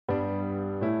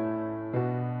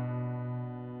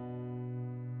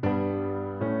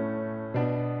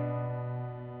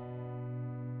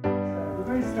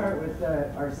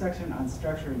with our section on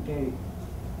structure and gait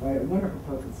by a wonderful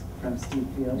quote from Steve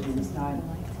Field, who was not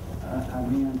a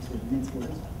man to mince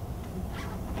words.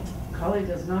 Collie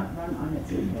does not run on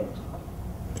its ego.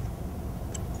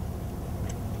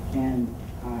 And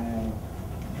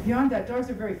beyond that, dogs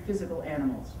are very physical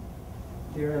animals.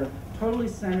 They're totally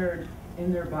centered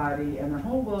in their body, and their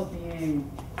whole well-being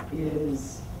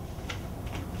is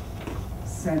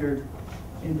centered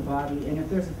in the body. And if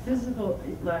there's a physical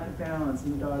lack of balance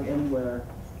in the dog anywhere,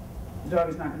 the dog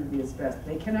is not going to be its best.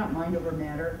 They cannot mind over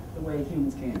matter the way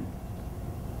humans can.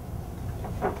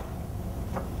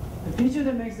 The feature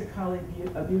that makes a collie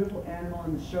a beautiful animal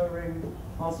in the show ring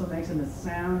also makes him a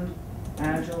sound,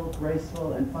 agile,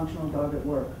 graceful, and functional dog at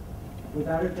work.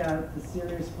 Without a doubt, the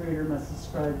serious breeder must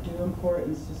ascribe due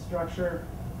importance to structure.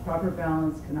 Proper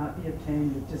balance cannot be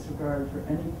obtained with disregard for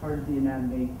any part of the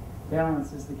anatomy.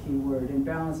 Balance is the key word, and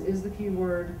balance is the key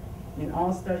word in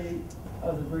all study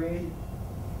of the breed,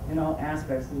 in all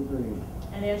aspects of the breed.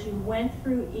 And as you went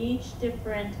through each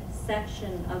different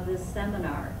section of this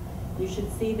seminar, you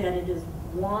should see that it is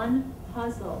one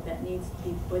puzzle that needs to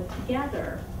be put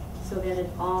together so that it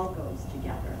all goes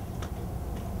together.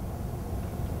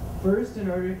 First, in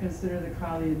order to consider the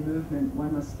collie in movement,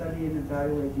 one must study and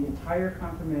evaluate the entire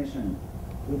conformation.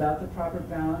 Without the proper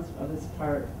balance of its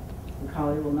part, the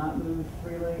collie will not move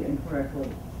freely and correctly.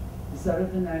 The set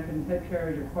of the neck and head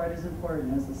carriage are quite as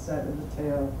important as the set of the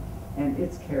tail and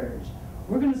its carriage.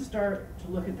 We're going to start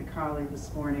to look at the collie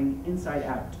this morning inside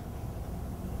out.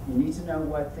 You need to know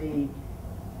what the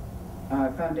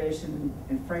foundation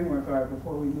and framework are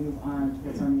before we move on to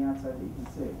what's on the outside that you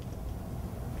can see.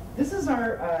 This is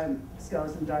our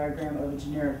skeleton diagram of a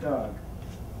generic dog.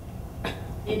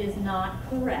 It is not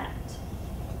correct.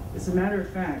 As a matter of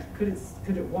fact, could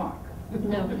it walk?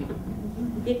 No.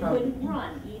 It couldn't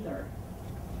run either.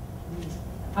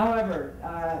 However,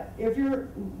 if you're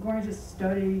going to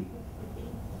study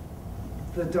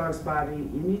the dog's body,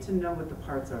 you need to know what the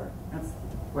parts are. That's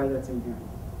why that's in here.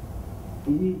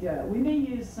 You need, we may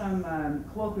use some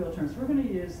colloquial terms. We're going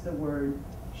to use the word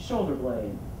shoulder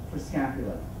blade for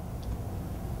scapula.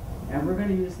 And we're going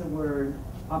to use the word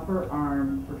upper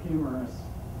arm for humerus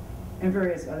and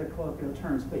various other colloquial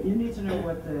terms. But you need to know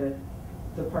what the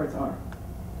parts are.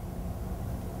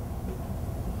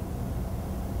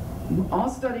 All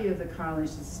study of the collie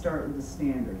should start with the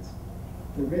standards.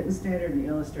 The written standard and the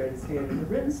illustrated standard. The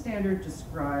written standard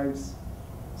describes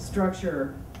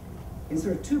structure in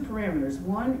sort of two parameters.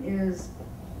 One is,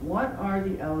 what are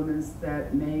the elements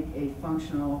that make a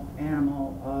functional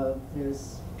animal of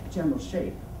this general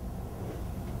shape?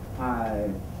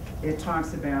 It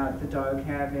talks about the dog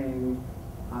having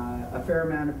a fair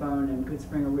amount of bone and good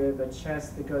spring of rib, a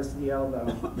chest that goes to the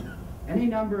elbow. Any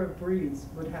number of breeds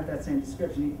would have that same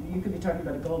description. You could be talking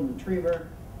about a golden retriever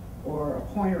or a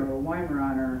pointer or a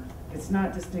Weimaraner. It's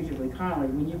not distinctively collie.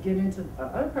 When you get into the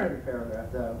other part of the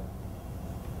paragraph, though,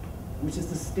 which is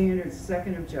the standard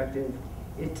second objective,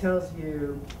 it tells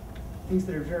you things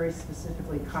that are very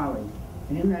specifically collie.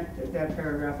 And in that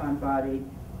paragraph on body,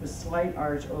 the slight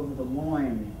arch over the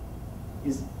loin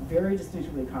is very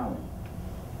distinctively collie.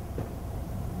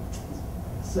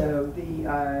 So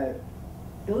the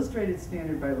illustrated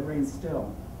standard by Lorraine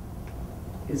Still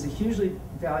is a hugely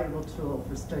valuable tool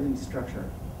for studying structure.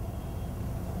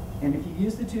 And if you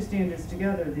use the two standards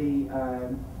together, the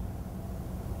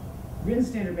written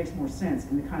standard makes more sense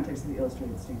in the context of the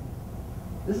illustrated standard.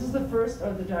 This is the first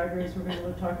of the diagrams we're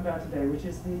going to talk about today, which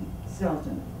is the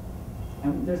skeleton.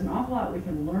 And there's an awful lot we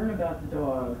can learn about the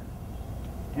dog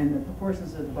and the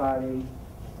proportions of the body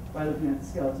by looking at the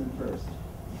skeleton first.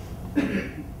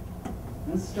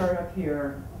 Let's start up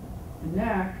here. The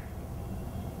neck,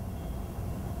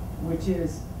 which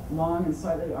is long and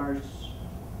slightly arched,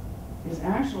 is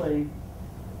actually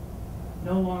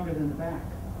no longer than the back.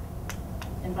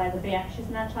 And by the back, she's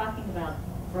not talking about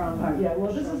from... yeah,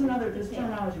 well, this is another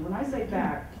terminology. When I say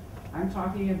back, I'm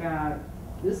talking about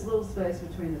this little space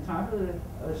between the top of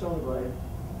the shoulder blade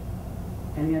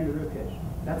and the end of the ribcage.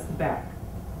 That's the back.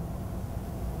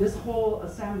 This whole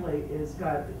assembly is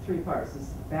got three parts. It's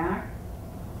the back,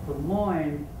 the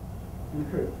loin, and the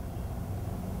croup.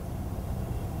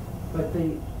 But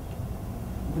the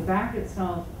back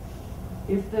itself,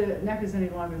 if the neck is any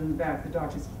longer than the back, the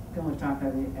dog is going to top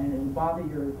heavy, and it'll bother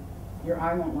your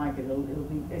eye won't like it. It'll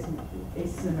be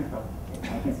asymmetrical.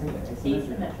 I can say that.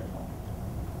 Asymmetrical.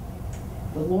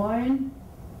 The loin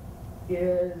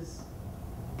is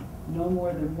no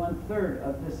more than 1/3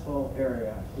 of this whole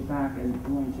area, the back and the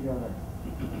loin together.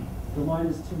 The loin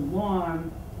is too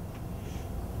long.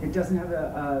 It doesn't have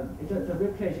the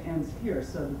rib cage ends here,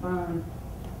 so the bone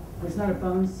there's not a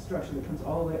bone structure that comes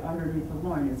all the way underneath the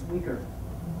loin, it's weaker.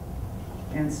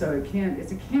 And so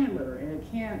it's a cantilever, and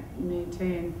it can't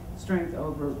maintain strength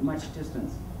over much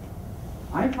distance.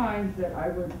 I find that I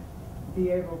would be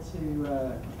able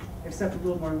to accept a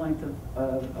little more length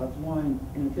of loin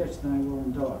in a bitch than I will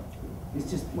in a dog. It's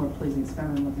just more pleasing, it's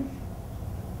feminine looking.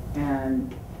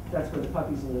 And that's where the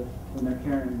puppies live when they're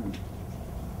carrying them.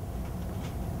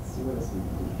 Let's see what else we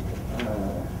can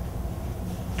do.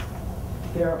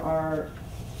 There are,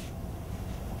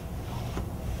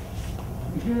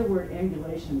 you hear the word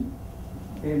angulation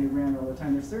bandied around all the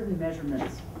time. There's certain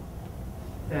measurements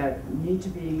that need to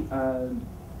be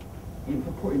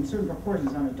in certain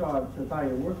proportions on a dog for the body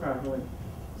to work properly.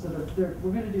 So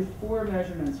we're going to do 4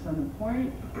 measurements from the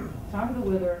point, top of the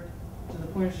wither, to the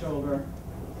point of shoulder,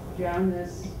 down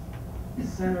this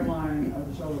center line of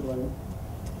the shoulder blade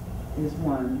is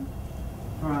 1.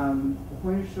 From the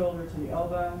point of shoulder to the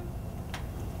elbow,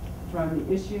 from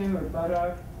the issue or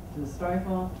buttock to the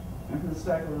stifle, and from the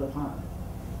stifle to the hock.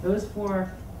 Those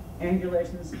 4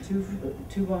 angulations,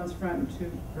 2 bones front and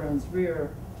 2 bones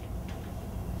rear,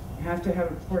 have to have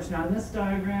a proportion. On this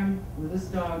diagram, with this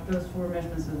dog, those 4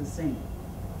 measurements are the same.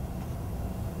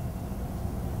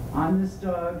 On this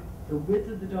dog, the width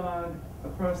of the dog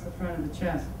across the front of the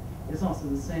chest is also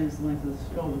the same as the length of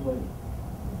the shoulder blade.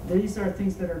 These are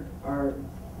things that are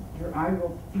your eye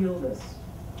will feel this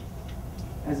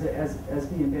as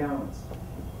being balanced.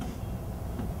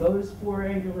 Those 4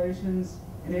 angulations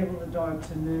enable the dog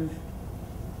to move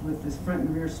with his front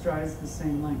and rear strides the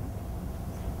same length.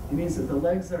 It means that the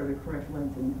legs are the correct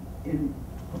length in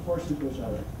proportion to each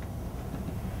other.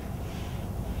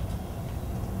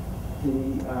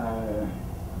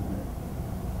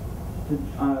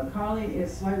 The Collie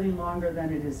is slightly longer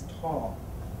than it is tall.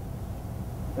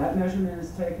 That measurement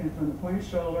is taken from the point of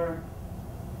shoulder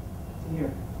to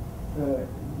here, the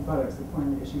buttocks, the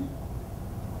point of the issue.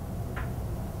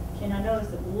 Okay, now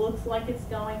notice it looks like it's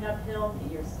going uphill,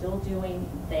 but you're still doing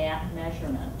that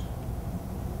measurement.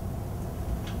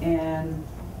 And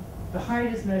the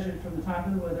height is measured from the top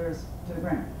of the withers to the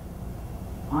ground.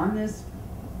 On this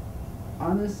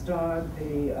dog,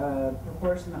 the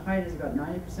proportion, the height is about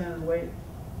 90% of the weight,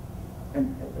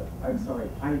 and I'm sorry,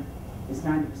 height is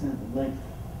 90% of the length.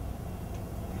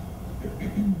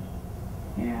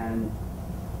 And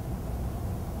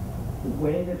the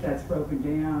way that that's broken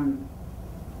down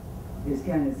is,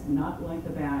 again, it's not length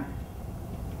of back,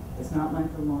 it's not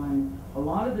length of loin. A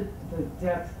lot of the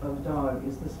depth of a dog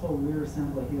is this whole rear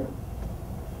assembly here.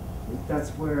 That's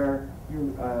where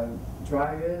your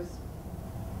drive is.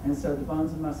 And so the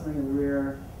bones and muscling in the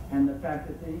rear, and the fact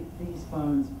that these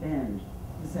bones bend,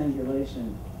 this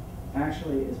angulation,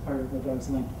 actually is part of the dog's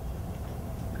length.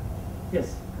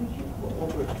 Yes? Could you go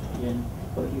over again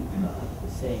what you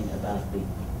were saying about the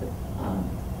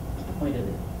point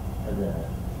of the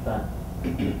butt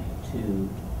to...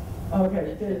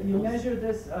 Okay, you measure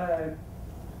this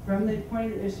from the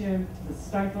point of the issue to the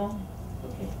stifle.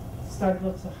 Okay.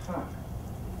 Stifle to hock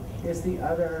is the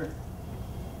other.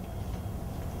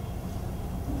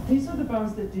 These are the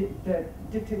bones that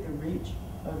dictate the reach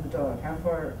of the dog,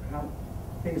 how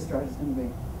big a stride is going to be.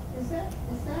 Is that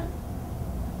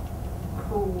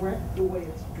correct, the way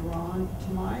it's drawn?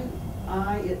 To my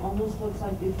eye, it almost looks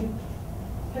like if you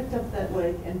picked up that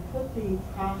leg and put the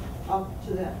hock up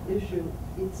to that issue,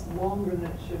 it's longer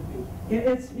than it should be.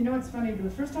 It's, you know, it's funny, the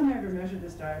first time I ever measured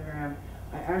this diagram,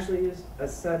 I actually used a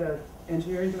set of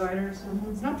engineering dividers.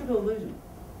 Mm-hmm. It's an optical illusion.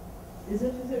 Is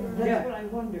it? That's Yeah. what I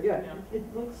wondered. Yeah.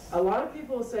 It looks... A lot of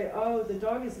people say, oh, the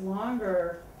dog is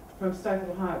longer from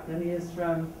stifle to hock than he is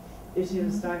from issue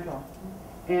to stifle.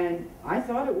 And I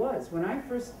thought it was. When I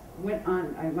first went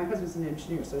on, my husband's an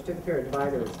engineer, so I took a pair of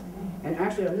dividers. And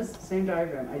actually on this same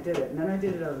diagram, I did it, and then I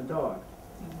did it on the dog.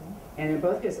 And in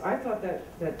both cases, I thought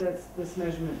this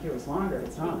measurement here was longer.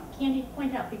 It's not. Candy,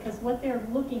 point out, because what they're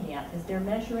looking at is they're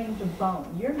measuring the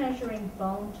bone. You're measuring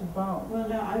bone to bone. Well,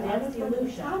 no, I That's was the looking at the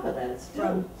illusion. top of that. It's still,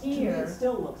 From to me, here, it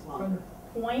still looks longer.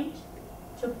 From point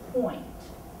to point.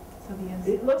 So the inside.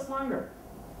 It looks longer.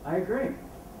 I agree.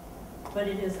 But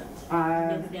it isn't.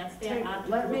 Because that's that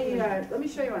optical Let illusion. me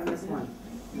show you on this one.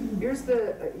 Here's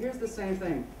the same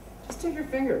thing. Just take your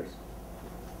fingers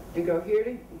and go here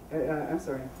to I'm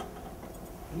sorry,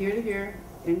 here to here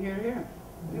and here to here.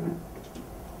 Look at that.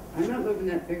 I'm not moving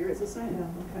that finger. It's the Yeah,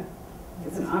 same. okay.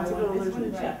 It's an That's what I optical wanted- I just wanted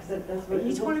illusion. to check that that's what it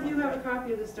Each one of looks you like. have a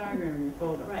copy of this diagram in your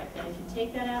folder. Right, and if you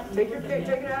take that out. and Take look your at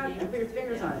take it out and put your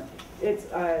fingers on it. It's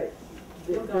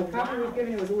the copy we've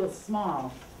given you was a little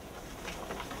small.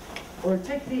 Or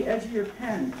take the edge of your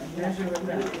pen and measure with Look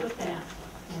that. at that.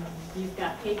 You've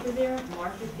got paper there,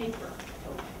 mark your paper.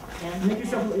 And Make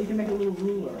yourself, you can make a little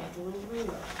ruler. Make a little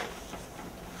ruler.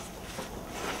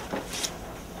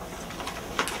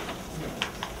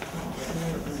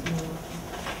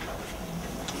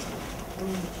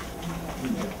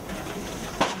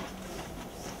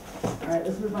 All right,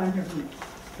 let's move on here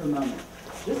for a moment.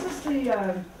 This is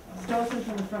the skeleton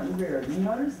from the front and rear. You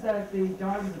notice that the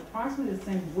dog is approximately the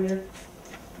same width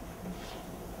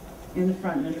in the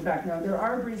front and in the back. Now, there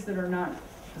are breeds that are not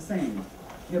the same.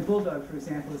 You know, Bulldog, for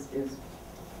example, is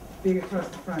big across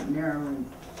the front, narrow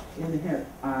in the hip.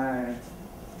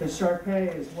 The Shar-Pei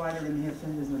is wider in the hips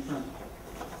than it is in the front.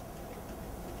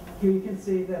 Here you can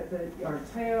see that our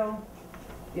tail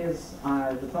is,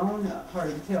 the bone part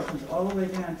of the tail comes all the way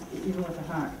down, even with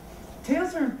the hock.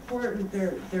 Tails are important.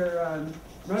 They're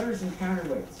rudders and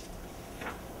counterweights.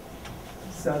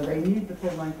 So they need the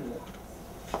full length of it.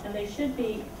 And they should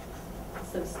be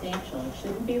substantial. It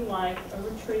shouldn't be like a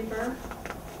retriever.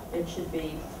 It should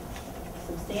be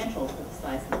substantial for the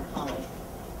size of the collie.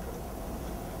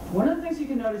 One of the things you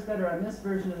can notice better on this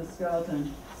version of the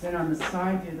skeleton than on the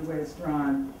side view, the way it's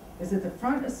drawn, is that the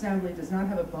front assembly does not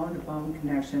have a bone-to-bone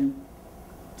connection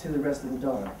to the rest of the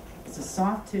dog. It's a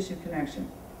soft tissue connection.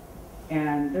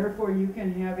 And therefore you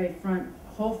can have a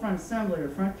whole front assembly or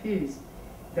front piece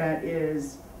that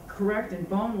is correct in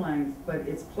bone length, but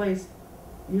it's placed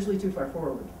usually too far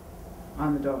forward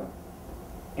on the dog.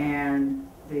 And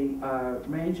the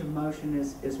range of motion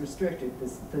is restricted.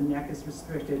 The neck is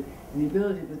restricted, and the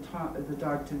ability of the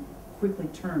dog to quickly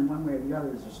turn one way or the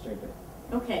other is restricted.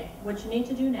 Okay, what you need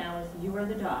to do now is you are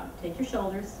the dog. Take your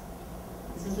shoulders.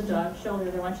 This is the dog's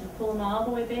shoulders. I want you to pull them all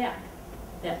the way back.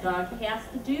 That dog has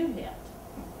to do that.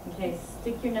 Okay,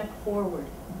 stick your neck forward.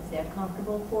 Is that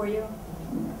comfortable for you?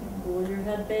 Pull your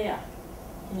head back.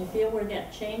 Can you feel where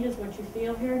that changes, what you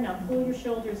feel here? Now pull your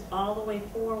shoulders all the way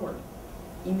forward.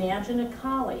 Imagine a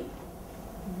collie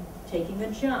taking a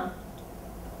jump,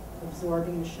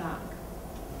 absorbing the shock.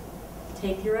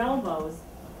 Take your elbows,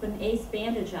 put an ace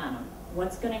bandage on them.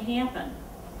 What's going to happen?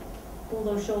 Pull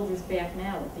those shoulders back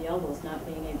now with the elbows not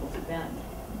being able to bend.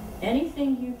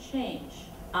 Anything you change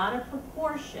out of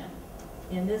proportion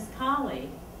in this collie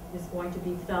is going to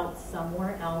be felt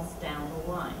somewhere else down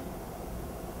the line.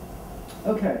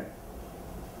 Okay,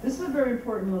 this is a very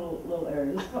important little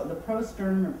area. This is called the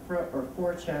prosternum or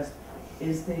forechest.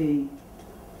 Is the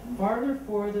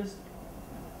farthest.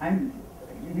 You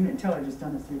can tell I just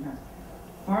done this 3 times.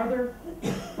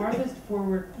 Farthest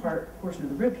forward portion of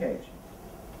the rib cage.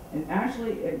 And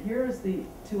actually, here is the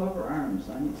 2 upper arms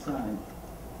on each side.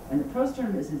 And the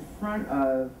prosternum is in front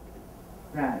of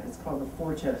that. It's called the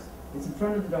forechest. It's in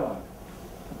front of the dog.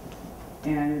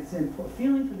 And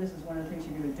feeling for this is one of the things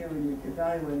you're going to do when you're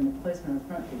evaluating the placement of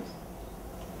the front piece.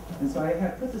 And so I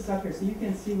have put this up here so you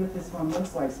can see what this one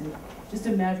looks like. So just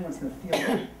imagine what's going to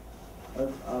feel like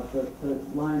of the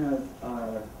line of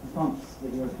bumps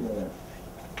that you'll feel there.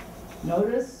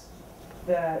 Notice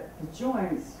that the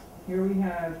joints, here we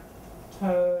have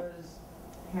toes,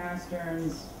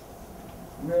 pasterns,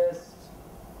 wrist,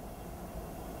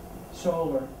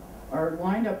 shoulder, are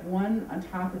lined up one on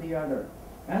top of the other.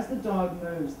 As the dog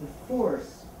moves, the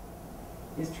force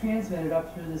is transmitted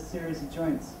up through this series of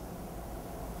joints.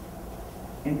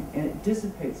 And it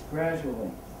dissipates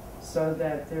gradually so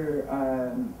that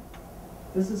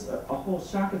this is a whole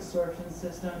shock absorption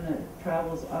system that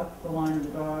travels up the line of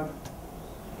the dog.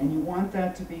 And you want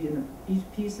that to be each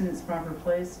piece in its proper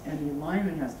place, and the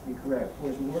alignment has to be correct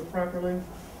for it to work properly,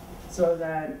 so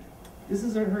that this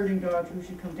is a herding dog who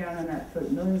should come down on that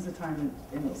foot millions of times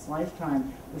in its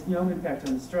lifetime with no impact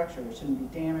on the structure. It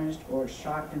shouldn't be damaged or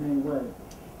shocked in any way.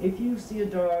 If you see a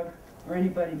dog or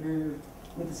anybody move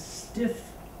with a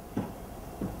stiff,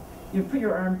 you put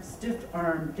your stiff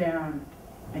arm down,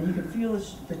 and you can feel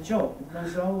the jolt. It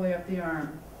goes all the way up the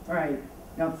arm. All right,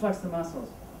 now flex the muscles.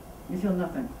 You feel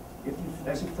nothing.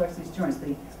 As you flex these joints,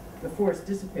 the force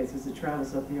dissipates as it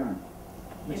travels up the arm,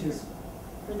 which is...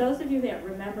 For those of you that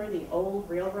remember the old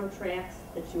railroad tracks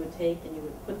that you would take and you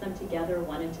would put them together,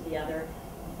 one into the other,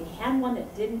 if you had one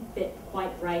that didn't fit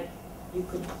quite right, you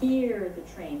could hear the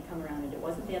train come around it. It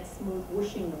wasn't that smooth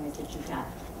whooshing noise that you got.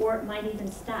 Or it might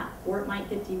even stop, or it might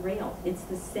get derailed. It's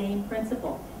the same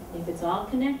principle. If it's all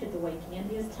connected the way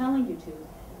Candy is telling you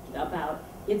to about,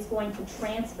 it's going to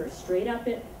transfer straight up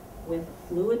it with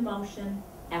fluid motion,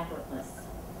 effortless.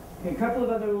 Okay, a couple of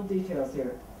other little details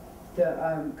here.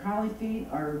 The collie feet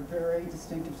are very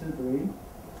distinctive to the breed.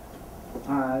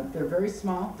 They're very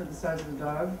small for the size of the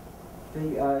dog.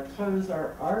 The toes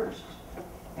are arched,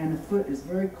 and the foot is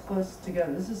very close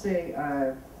together. This is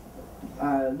a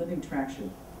living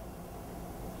traction.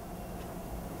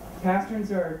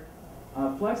 Pasterns are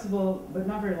Flexible, but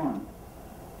not very long.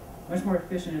 Much more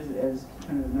efficient as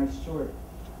kind of a nice short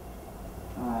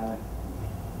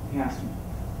pastern.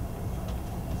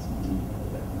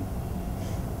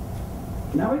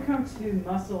 Now we come to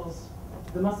muscles,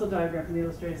 the muscle diagram from the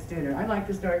illustrated standard. I like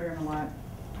this diagram a lot.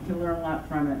 You can learn a lot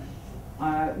from it.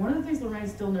 One of the things Lorraine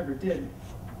still never did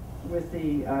with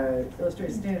the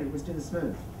illustrated standard was do the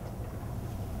smooth.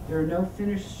 There are no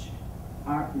finished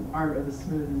art of the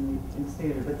smooth in the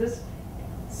standard, but this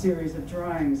series of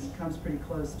drawings comes pretty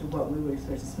close to what we would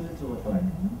expect a smooth to look like.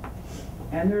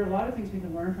 And there are a lot of things we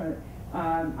can learn from it.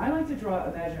 I like to draw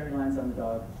imaginary lines on the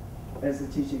dog as a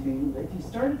teaching thing. If you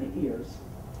start at the ears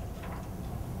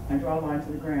and draw a line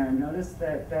to the ground, notice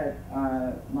that that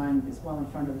line is well in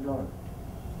front of the dog.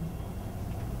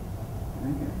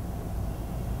 Okay.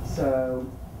 So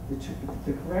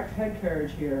the correct head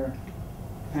carriage here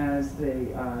has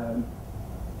the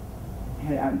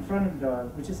head out in front of the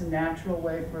dog, which is a natural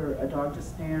way for a dog to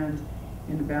stand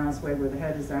in a balanced way where the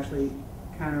head is actually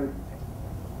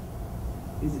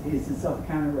is itself a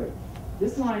counterweight.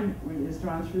 This line is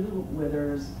drawn through the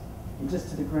withers and just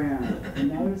to the ground.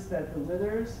 And notice that the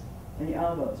withers and the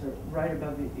elbows are right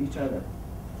above each other.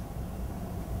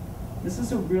 This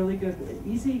is a really good,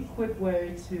 easy, quick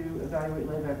way to evaluate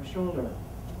layback of shoulder.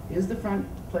 Is the front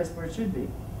place where it should be?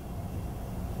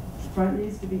 The front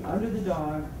needs to be under the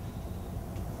dog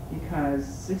because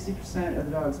 60% of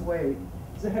the dog's weight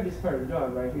is the heaviest part of the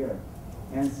dog right here.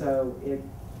 And so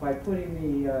by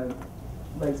putting the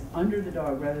legs under the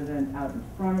dog rather than out in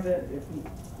front of it, if the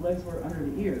legs were under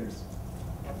the ears,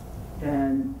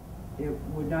 then it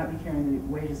would not be carrying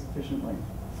the weight as efficiently.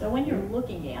 So when you're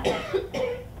looking at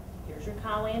it, here's your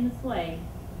collie and its leg,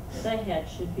 the head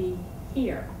should be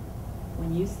here.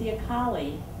 When you see a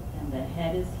collie and the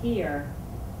head is here,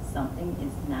 something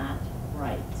is not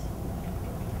right.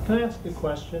 Can I ask a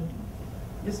question?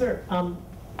 Yes, sir. On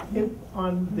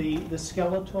the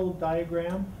skeletal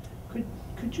diagram,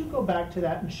 could you go back to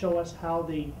that and show us how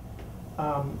the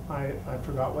I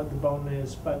forgot what the bone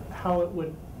is, but how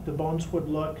the bones would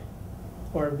look,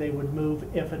 or they would move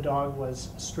if a dog was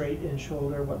straight in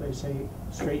shoulder, what they say,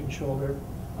 straight in shoulder?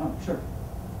 Oh, sure.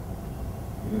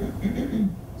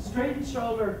 Straight in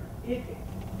shoulder,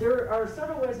 there are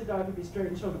several ways a dog can be straight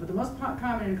in shoulder, but the most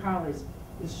common in collies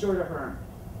is short upper arm.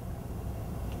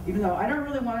 Even though I don't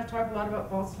really want to talk a lot about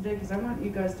faults today, because I want you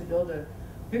guys to build a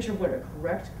picture of what a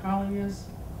correct collie is.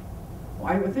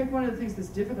 I would think one of the things that's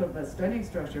difficult about studying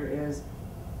structure is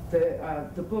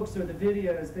the books or the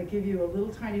videos, they give you a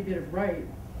little tiny bit of right,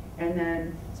 and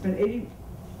then spend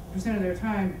 80% of their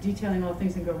time detailing all the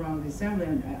things that go wrong with the assembly,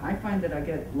 and I find that I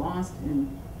get lost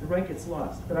and the right gets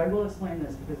lost. But I will explain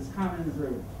this because it's common in the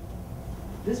breed.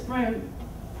 This bone,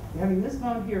 having this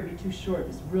bone here be too short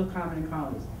is real common in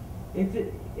collies. If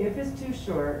it's too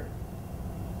short,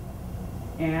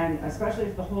 and especially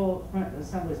if the whole front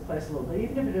assembly is placed a little bit,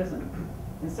 even if it isn't,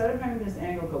 instead of having this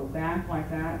angle go back like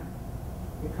that,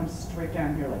 it comes straight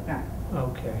down here like that.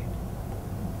 Okay.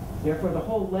 Therefore, the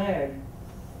whole leg,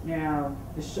 now,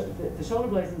 the shoulder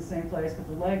blade's in the same place, but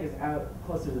the leg is out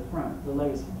closer to the front. The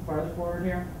leg is farther forward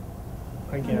here.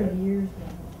 I get it.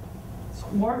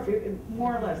 More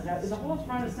or less. Now, the whole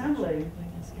front assembly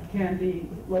can be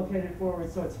located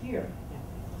forward, so it's here.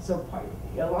 So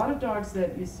a lot of dogs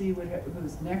that you see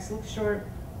whose necks look short,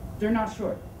 they're not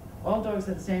short. All dogs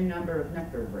have the same number of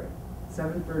neck vertebrae,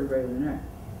 7 vertebrae in the neck.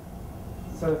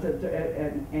 So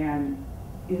and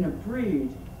in a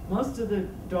breed, most of the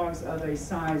dogs of a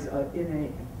size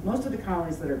most of the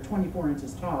collies that are 24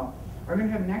 inches tall are going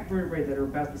to have neck vertebrae that are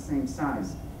about the same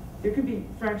size. There could be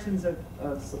fractions of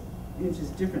inches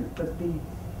different, but the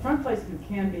front placement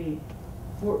can be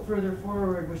further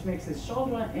forward, which makes the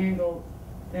shoulder angle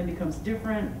then becomes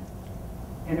different,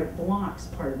 and it blocks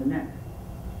part of the neck.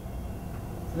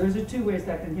 So those are 2 ways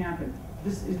that can happen.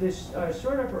 This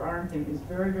short upper arm thing is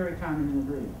very, very common in the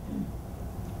breed.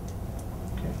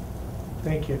 Okay.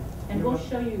 Thank you. And we'll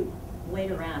show you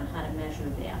later on how to measure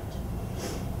that.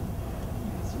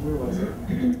 So where was it?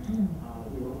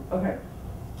 Okay.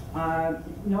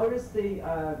 Notice the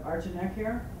arch of neck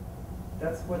here.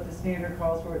 That's what the standard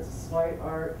calls for. It's a slight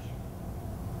arch.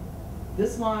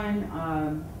 This line,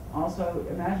 also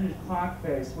imagine a clock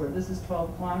face where this is 12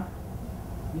 o'clock.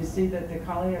 You see that the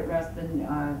collie at rest then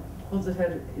holds its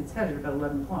head at about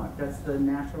 11 o'clock. That's the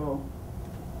natural,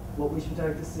 what we should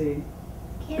like to see.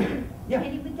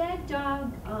 Katie, would that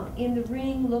dog in the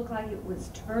ring look like it was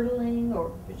turtling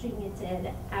or pushing its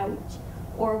head out?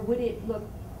 Or would it look...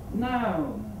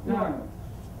 No,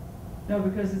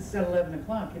 because it's at 11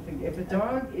 o'clock. If a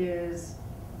dog is,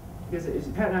 because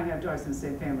Pat and I have dogs in the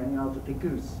same family, and all, but the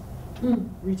goose.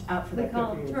 reach out for We that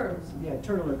call cookie. them turtles. Yeah,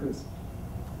 turtle or goose.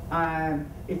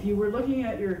 If you were looking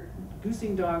at your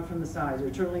goosing dog from the side, or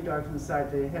turtling dog from the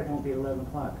side, the head won't be at 11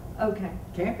 o'clock. Okay.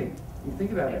 Can't be. You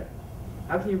think about it.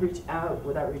 How can you reach out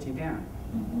without reaching down?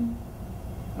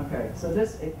 Okay, so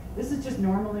this is just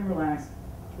normally relaxed.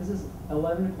 This is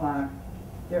 11 o'clock.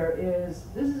 This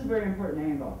is a very important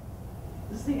angle.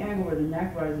 This is the angle where the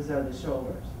neck rises out of the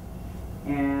shoulders.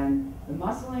 And the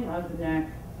muscling of the neck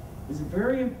is a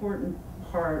very important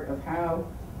part of how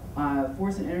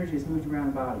force and energy is moved around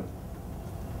the body.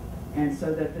 And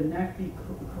so that the neck be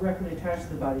correctly attached to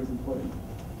the body is important.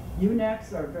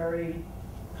 U-necks are very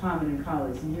common in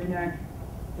collies. The U-neck,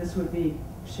 this would be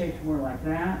shaped more like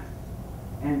that.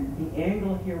 And the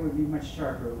angle here would be much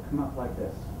sharper. It would come up like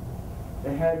this.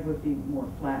 The head would be more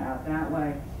flat out that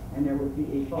way, and there would be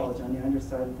a bulge on the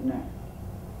underside of the neck.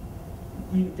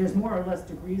 There's more or less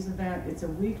degrees of that. It's a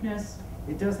weakness.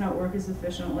 It does not work as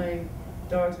efficiently.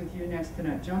 Dogs with U-necks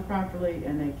cannot jump properly,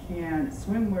 and they can't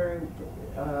swim with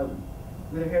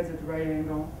their heads at the right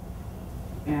angle,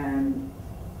 and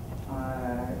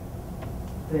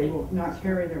they will not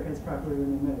carry their heads properly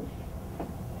when they move.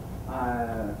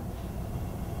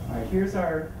 All right, here's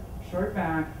our short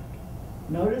back.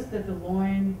 Notice that the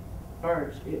loin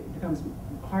arch, it becomes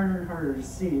harder and harder to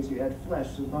see as you add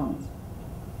flesh to the bones.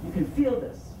 You can feel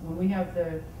this. When we have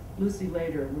the Lucy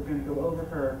later, we're going to go over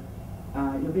her.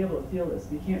 You'll be able to feel this.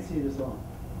 You can't see it as well.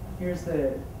 Here's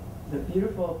the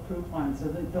beautiful croup line. So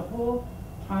the whole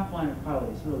top line of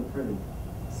Collie is really pretty.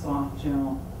 Soft,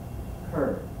 gentle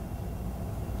curve.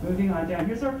 Moving on down.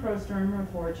 Here's our prosternum or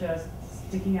forechest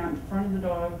sticking out in front of the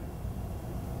dog,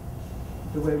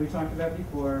 the way we talked about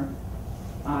before.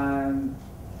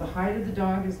 The height of the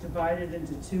dog is divided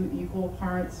into two equal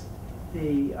parts.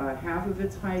 The half of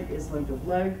its height is length of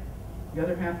leg. The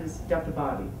other half is depth of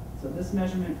body. So this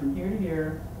measurement from here to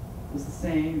here is the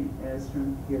same as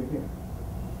from here to here.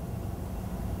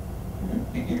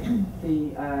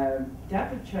 The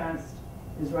depth of chest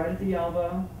is right at the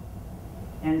elbow,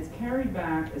 and it's carried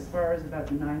back as far as about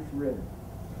the 9th rib.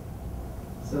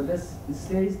 So this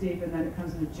stays deep, and then it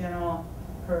comes in a gentle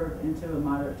curve into a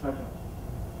moderate tuck-up.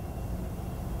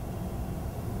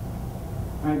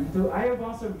 All right, so I have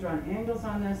also drawn angles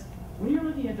on this. When you're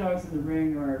looking at dogs in the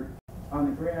ring or on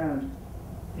the ground,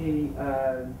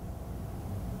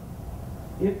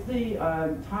 if the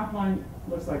top line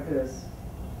looks like this,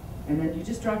 and then you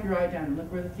just drop your eye down and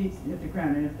look where the feet hit the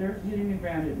ground, and if they're hitting the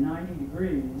ground at 90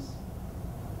 degrees,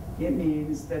 it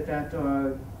means that that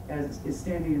dog is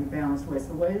standing in a balanced way. It's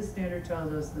the way the standard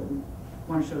tells us that we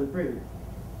want to show the breed,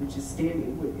 which is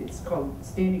standing. It's called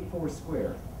standing four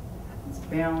square. It's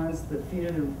balanced. The feet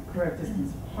are the correct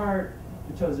distance apart.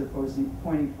 The toes are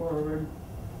pointing forward.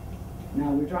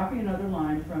 Now we're dropping another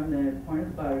line from the point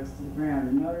of the buttocks to the ground,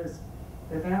 and notice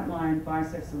that that line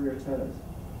bisects the rear toes.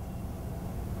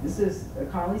 This is, a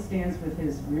collie stands with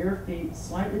his rear feet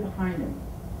slightly behind him,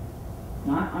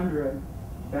 not under him.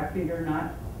 Back feet are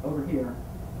not over here.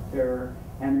 They're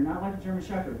not like a German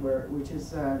Shepherd,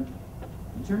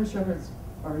 German Shepherds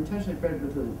are intentionally bred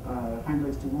with the hind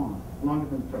legs too long, longer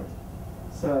than the front.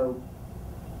 So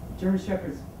German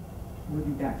Shepherds would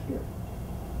be back here.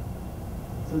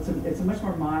 So it's a much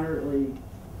more moderately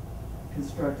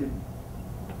constructed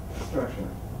structure.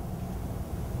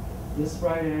 This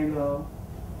right angle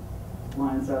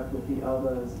lines up with the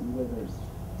elbows and withers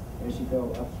as you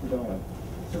go up the dog.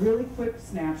 It's a really quick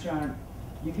snapshot.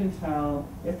 You can tell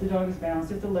if the dog is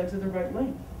balanced, if the legs are the right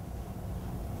length.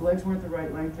 If the legs weren't the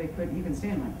right length, they couldn't even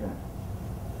stand like that.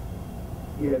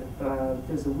 If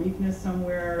there's a weakness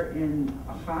somewhere in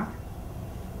a hock,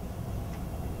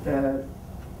 they'll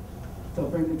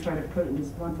try to put at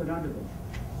least 1 foot under them.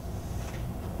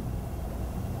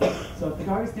 So if the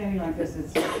dog is standing like this,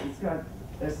 it's got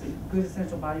a good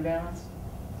essential body balance.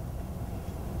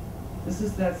 This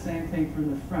is that same thing from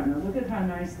the front. Now look at how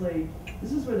nicely,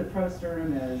 this is where the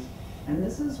prosternum is, and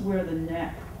this is where the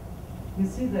neck, you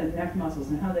can see the neck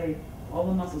muscles and how all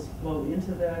the muscles flow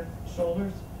into the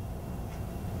shoulders.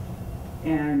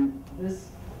 And this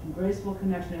graceful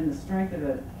connection and the strength of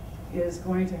it is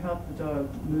going to help the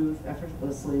dog move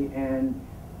effortlessly and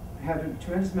have a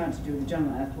tremendous amount to do with the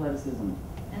general athleticism.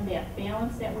 And that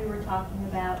balance that we were talking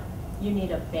about, you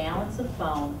need a balance of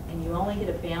bone, and you only get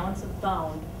a balance of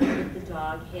bone if the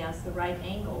dog has the right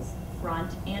angles,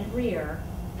 front and rear,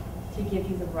 to give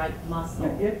you the right muscle.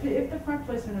 Yeah, if the front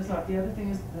placement is off, the other thing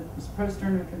is that this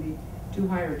prosternum can be too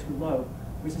high or too low,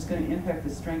 which is going to impact the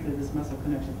strength of this muscle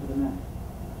connection to the neck.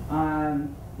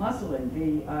 Muscling,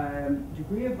 the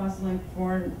degree of muscling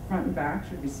front and back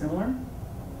should be similar.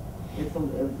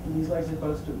 These legs are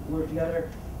supposed to work together,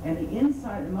 and the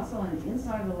inside, the muscle on the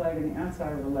inside of the leg and the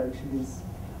outside of the leg should be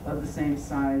of the same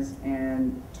size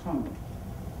and tone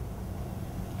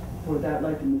for that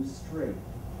leg to move straight.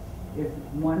 If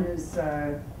one is,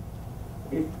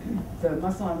 if the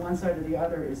muscle on one side or the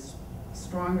other is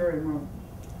stronger and more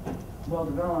well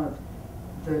developed,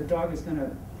 the dog is going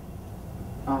to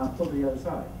pull to the other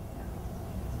side.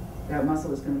 That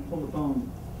muscle is going to pull the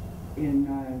bone in,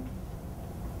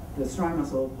 the strong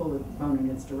muscle will pull the bone in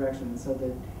its direction, so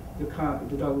that the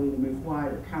dog will either move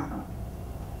wide or cow hump.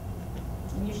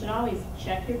 And you should always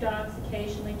check your dogs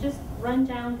occasionally. Just run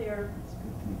down their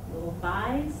little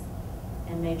thighs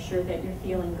and make sure that you're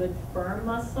feeling good firm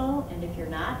muscle. And if you're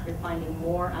not, you're finding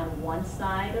more on one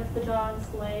side of the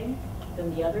dog's leg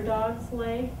than the other dog's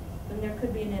leg, then there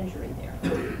could be an injury there.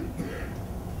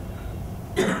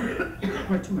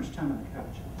 Or too much time on the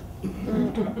couch.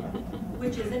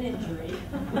 Which is an injury.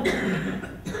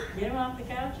 Get him off the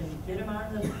couch and get him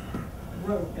on the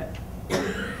road.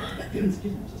 Excuse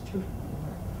me, just true.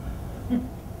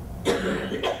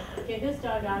 Okay, this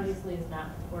dog obviously is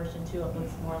not proportioned to, it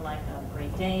looks more like a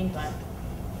Great Dane, but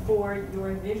for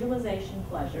your visualization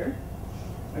pleasure.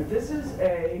 This is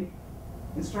a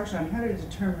instruction on how to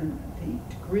determine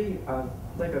the degree of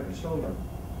leg upper shoulder,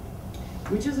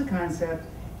 which is a concept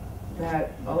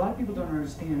that a lot of people don't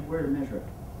understand where to measure it.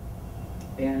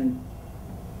 And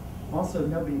also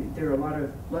there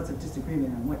are lots of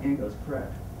disagreement on what angle is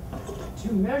correct.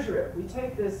 To measure it, we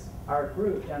take our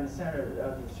groove down the center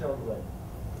of the shoulder blade,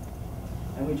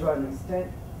 and we draw an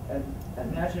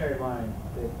imaginary line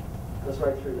that goes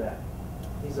right through that.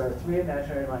 These are 3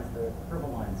 imaginary lines, the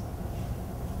purple lines.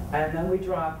 And then we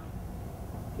drop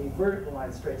a vertical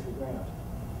line straight to the ground.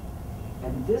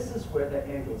 And this is where the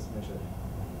angle is measured.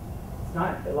 It's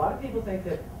not, a lot of people think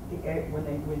that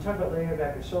when you talk about laying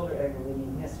back a shoulder angle, then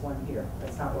you miss one here.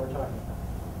 That's not what we're talking about.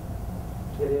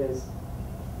 It is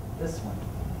this one.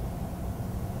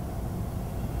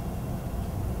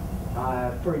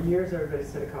 For years, everybody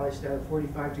said a collie should have a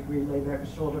 45-degree layback of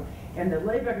shoulder, and the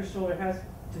layback of shoulder has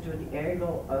to do with the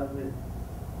angle of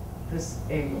this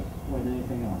angle more than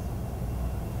anything else.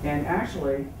 And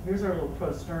actually, here's our little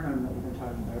prosternum that we've been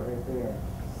talking about right there.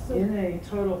 So in a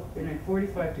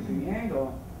 45-degree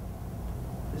angle,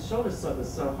 the shoulder slope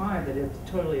is so high that it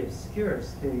totally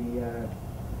obscures the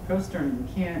prosternum.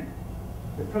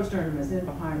 The prosternum is in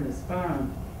behind this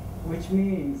bone, which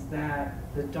means that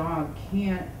the dog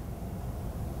can't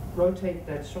rotate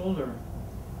that shoulder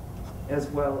as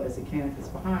well as it can if it's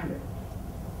behind it.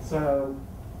 So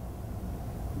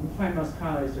we find most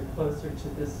collies are closer to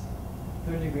this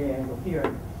 30-degree angle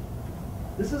here.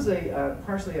 This is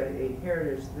partially a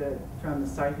heritage from the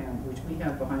sighthound, which we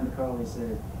have behind the collies.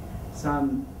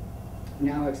 Some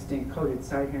now extinct coated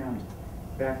sighthound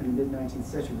back in the mid-19th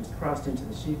century was crossed into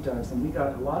the sheepdogs, and we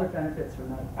got a lot of benefits from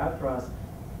that outcross.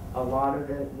 A lot of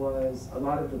it was a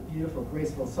lot of the beautiful,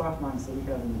 graceful soft lines that we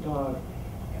have in the dog,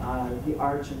 the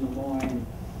arch in the loin,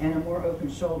 and a more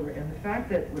open shoulder. And the fact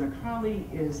that when a collie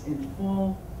is in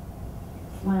full,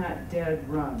 flat, dead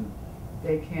run,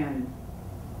 they can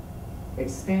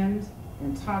extend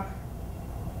and tuck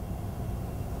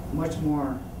much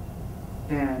more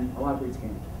than a lot of breeds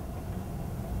can.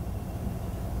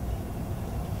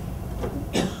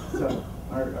 So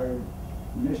our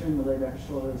measuring the layback of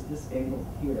shoulder is this angle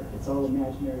here. It's all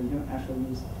imaginary. You don't actually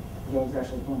use the dog's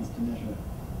actual bones to measure it.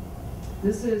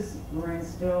 This is Lorraine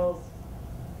Still's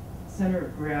center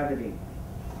of gravity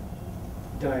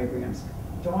diagrams.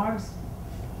 Dogs,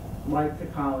 like the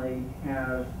collie,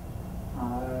 have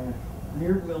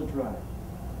rear-wheel drive.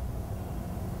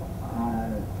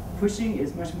 Pushing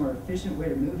is a much more efficient way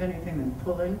to move anything than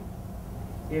pulling.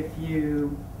 If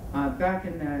you, back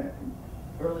in the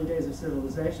early days of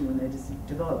civilization, when they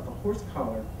developed the horse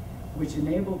collar, which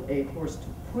enabled a horse to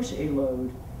push a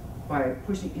load by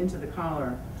pushing into the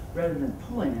collar rather than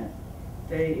pulling it,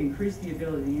 they increased the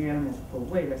ability of the animal to pull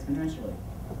weight exponentially.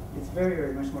 It's very,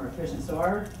 very much more efficient. So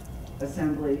our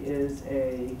assembly is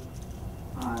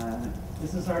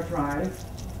this is our drive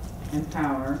and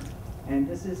power, and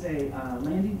this is a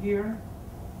landing gear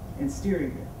and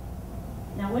steering gear.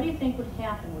 Now, what do you think would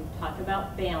happen? We've talked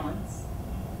about balance.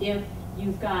 If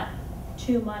you've got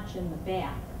too much in the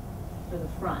back for the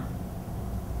front,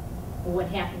 or what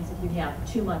happens if you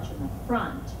have too much in the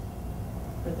front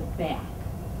for the back?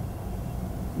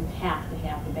 You have to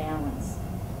have the balance.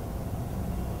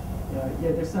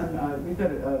 Yeah, there's some, we've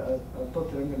got a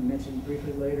book that I'm going to mention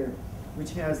briefly later,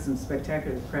 which has some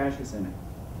spectacular crashes in it,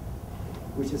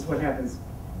 which is what happens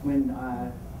when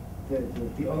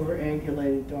the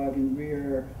over-angulated dog in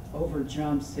rear over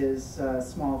jumps his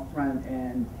small front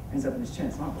and ends up in his chin.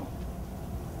 It's awful.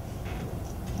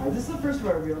 This is the first of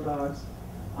our real dogs.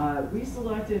 We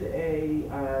selected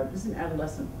this is an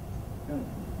adolescent,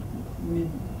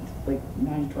 like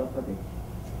 9 to 12 puppy,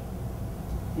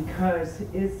 because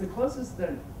it's the closest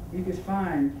that you could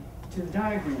find to the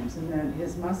diagrams, and that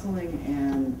his muscling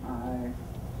and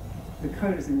the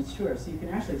coat is immature, so you can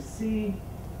actually see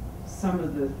some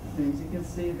of the things. You can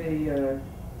see the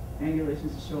angulations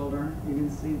of the shoulder. You can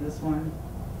see this one.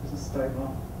 There's a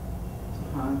stifle. It's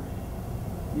a hug.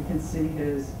 You can see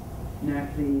his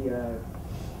neck, the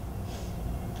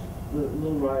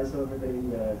little rise over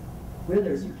the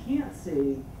withers. You can't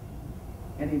see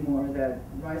anymore that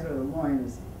rise over the loin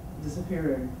is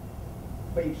disappearing,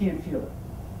 but you can't feel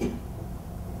it.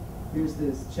 Here's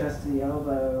this chest to the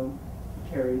elbow,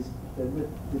 carries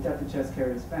the depth of chest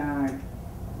carries back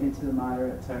into the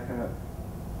moderate tuck up.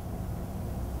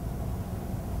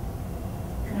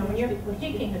 Now, when you're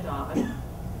picking a dog,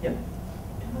 Yep.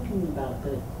 Talking about the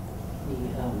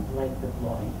length of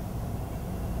loin,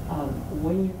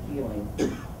 when you're feeling,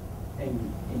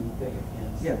 and you've got your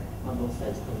hands on both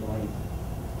sides of the loin,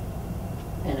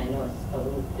 and I know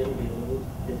it'll be a little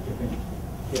bit different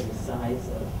for the size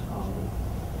of Collie,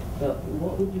 but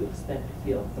what would you expect to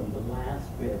feel from the last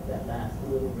rib, that last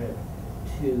little rib,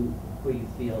 to where you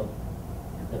feel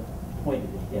the point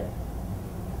of the hip?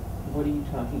 What are you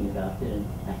talking about then?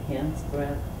 A hand's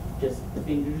breadth, just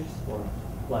fingers, or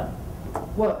what?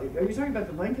 Well, are you talking about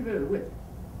the length of it or the width?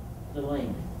 The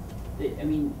length. I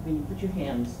mean, when you put your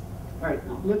hands. All right,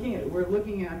 we're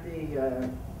looking at the,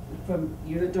 from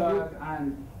the dog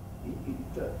on,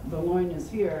 the loin is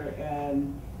here,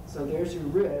 and so there's your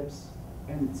ribs,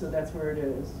 and so that's where it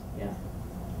is. Yeah.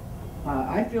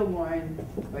 I feel loin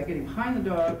by getting behind the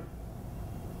dog,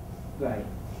 Right.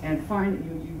 and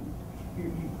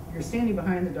you're standing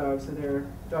behind the dog, so their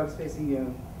dog's facing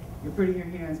you. You're putting your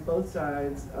hands both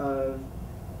sides of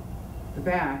the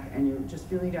back, and you're just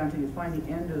feeling down until you find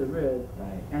the end of the rib.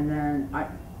 Right. And then I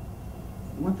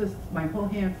want my whole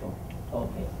handful.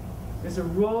 Okay. There's a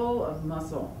roll of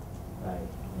muscle Right.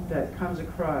 that comes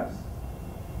across.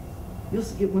 You'll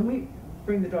see when we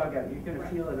bring the dog out. You're going to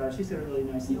feel it. She's got a really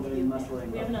nice you'll feel that.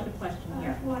 muscling. We have another question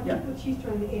here. Well, I Yeah. think what she's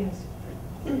trying to ask,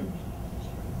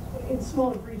 in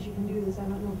smaller breeds you can do this, I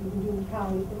don't know if you can do it in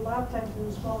Collie, but a lot of times in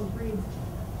the smaller breeds,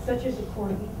 such as a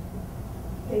Corgi,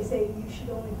 they say you should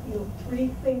only feel 3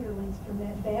 finger lengths from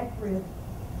that back rib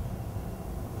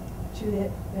to that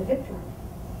hip joint.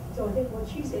 So I think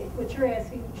what you're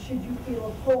asking, should you feel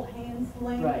a full hand's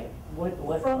length? Right.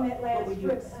 What From that last what would you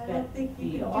rib? I expect don't to think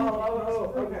you can feel?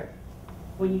 do that. Okay.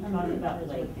 When you talk about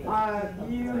length.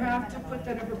 You have to put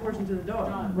that in proportion to the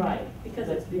dog. Right. Because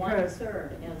But it's because-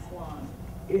 1/3 as long.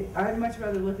 I'd much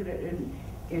rather look at it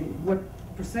in what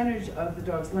percentage of the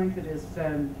dog's length it is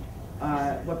than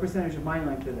what percentage of my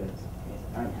length it is.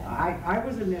 I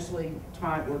was initially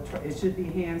taught, well, it should be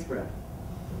hand spread,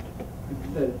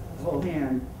 the whole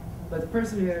hand. But the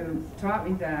person who taught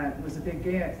me that was a big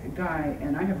guy,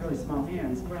 and I have really small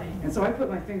hands. Right. And so I put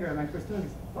my finger on my first toe and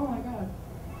said, oh my God,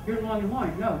 you're long and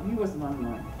long. No, he wasn't long and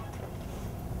long.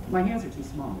 My hands are too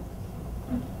small.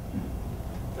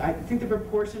 I think the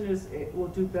proportion it will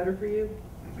do better for you.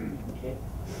 Okay.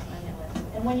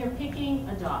 And when you're picking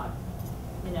a dog,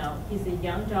 he's a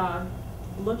young dog,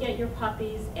 look at your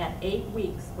puppies at 8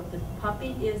 weeks. What the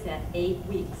puppy is at 8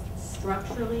 weeks.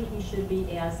 Structurally, he should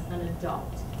be as an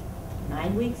adult.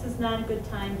 9 weeks is not a good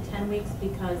time, 10 weeks,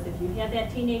 because if you have that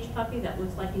teenage puppy that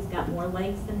looks like he's got more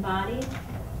legs than body,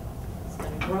 it's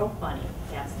going to grow funny.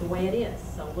 That's the way it is.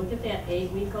 So look at that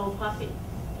 8-week-old puppy.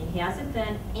 He has it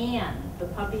then, and the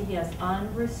puppy has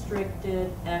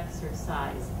unrestricted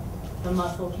exercise. The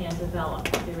muscle can develop.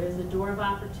 There is a door of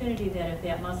opportunity that if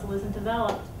that muscle isn't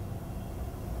developed,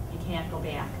 you can't go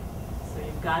back. So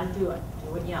you've got to do it.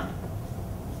 Do it young.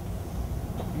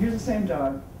 Here's the same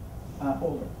dog,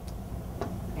 older.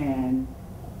 And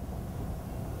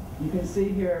you can see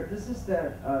here, this is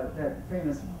that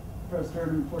famous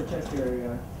prosternum fore chest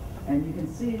area, and you can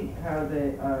see how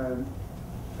the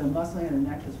muscling of the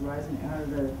neck is rising out of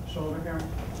the shoulder here.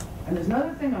 And there's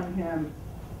another thing on him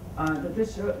that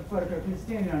this photograph, he's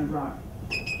standing on a rock.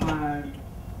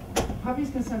 Puppies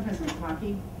can sometimes get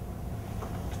cocky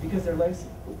because their legs,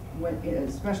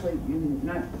 especially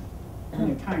not when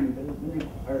they're tiny, but when they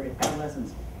are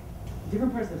adolescents,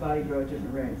 different parts of the body grow at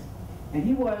different rates. And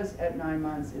he was at 9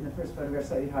 months in the first photograph,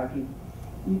 slightly hockey.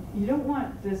 You don't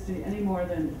want this to be any more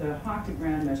than, the hock to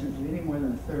ground measurement to be any more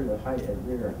than 1/3 of the height at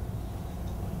rear.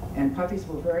 And puppies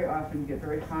will very often get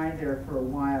very high there for a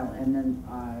while, and then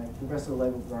the rest of the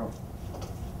leg will grow.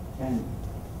 And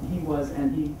he was,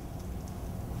 and he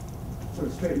sort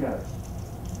of straightened out.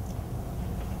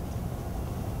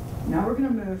 Now we're going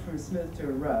to move from smooth to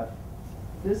rough.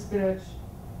 This bitch,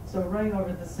 so running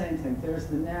over the same thing. There's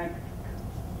the neck,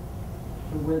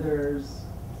 the withers,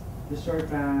 the short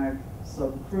back,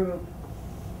 slope croup.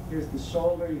 Here's the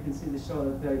shoulder. You can see the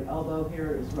shoulder, the elbow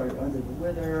here is right under the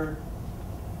wither.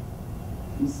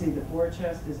 You see the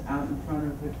forechest is out in front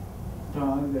of the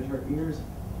dog, that her ears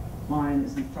line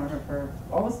is in front of her.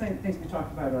 All those things we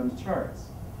talked about on the charts.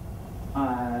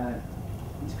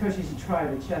 It's because you should try,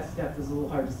 the chest depth is a little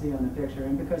hard to see on the picture,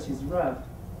 and because she's rough,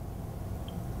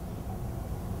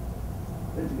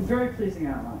 it's a very pleasing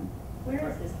outline. Where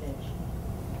is this bitch?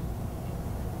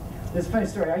 There's a funny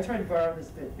story. I tried to borrow this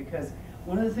bit because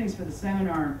one of the things for the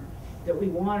seminar that we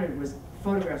wanted was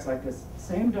photographs like this.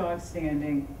 Same dog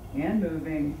standing and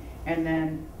moving, and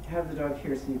then have the dog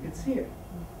here so you could see it.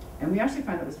 And we actually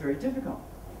found that was very difficult.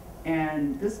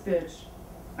 And this bitch,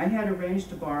 I had arranged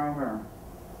to borrow her.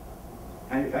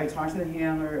 I talked to the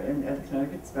handler at the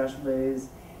Connecticut Specialties,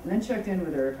 and then checked in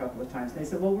with her a couple of times. And they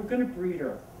said, well, we're going to breed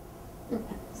her.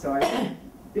 So I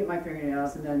bit my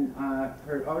fingernails, and then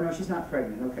heard, oh no, she's not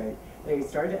pregnant, okay. They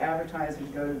started to advertise her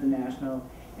to go to the National,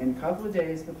 and a couple of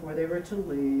days before they were to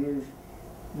leave,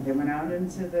 they went out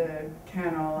into the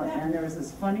kennel, and there was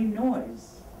this funny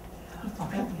noise.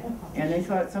 And they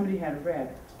thought somebody had a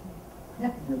rabbit.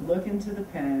 They look into the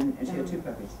pen, and she had 2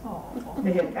 puppies.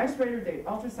 They had x-rayed her, they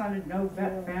ultrasounded, no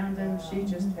vet found them, she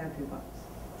just had 2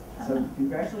 puppies. So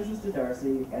congratulations to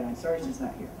Darcy, and I'm sorry she's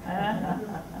not here.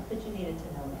 But you needed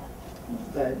to know that.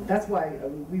 But that's why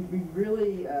we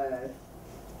really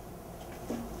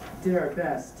did our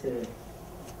best to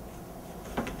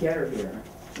get her here.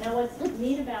 Now what's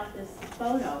neat about this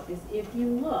photo is if you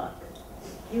look,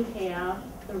 you have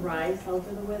the rise over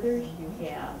the withers, you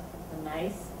have the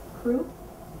nice croup,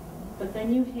 but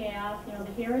then you have, you know,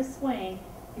 the hair is swaying,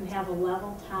 you have a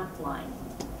level top line.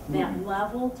 That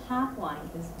level top line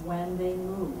is when they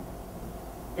move.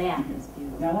 That is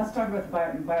beautiful. Now let's talk about the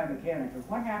biomechanics.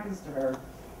 What happens to her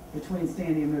between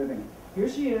standing and moving? Here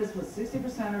she is with 60%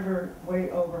 of her weight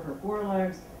over her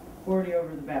forelegs, 40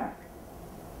 over the back.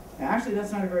 Now, actually,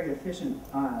 that's not a very efficient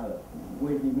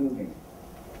way to be moving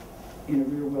in a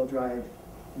rear-wheel drive.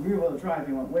 Rear-wheel drive,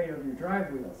 you want weight over your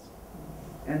drive wheels.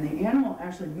 And the animal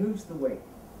actually moves the weight.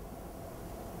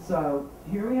 So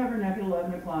here we have her neck at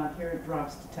 11 o'clock, here it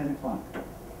drops to 10 o'clock.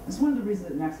 This is one of the reasons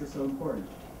that necks are so important.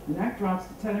 The neck drops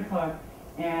to 10 o'clock,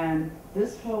 and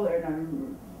this whole area, now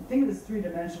think of this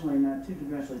 3-dimensionally, not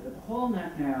 2-dimensionally, but the whole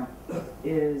neck now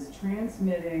is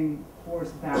transmitting force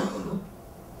backward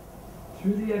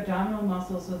through the abdominal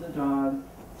muscles of the dog,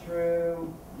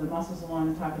 through the muscles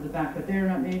along the top of the back, but they're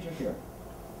not major here.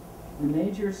 The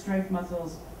major strength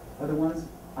muscles are the ones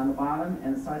on the bottom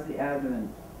and the sides of the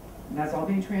abdomen. And that's all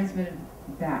being transmitted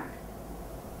back.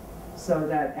 So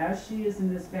that as she is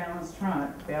in this balanced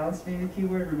trot, balance being the key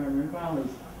word, remember, in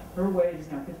collies, her weight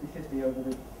is now 50-50 over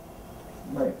the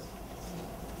legs.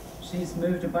 She's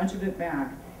moved a bunch of it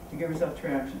back to give herself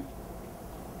traction.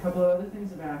 A couple of other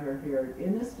things about her here.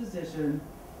 In this position,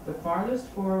 the farthest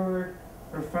forward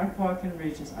her front paw can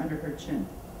reach is under her chin.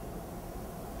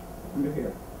 Under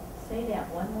here. Say that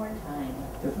one more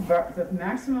time. The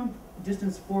maximum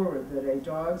distance forward that a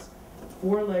dog's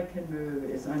foreleg can move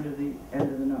is under the end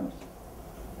of the nose.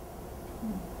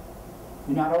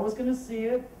 You're not always going to see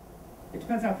it. It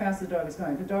depends how fast the dog is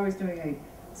going. If the dog is doing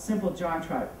a simple jog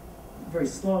trot, very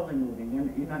slowly moving,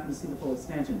 you're not going to see the full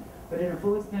extension. But in a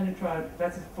full extended trot,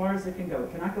 that's as far as it can go.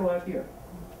 It cannot go out here.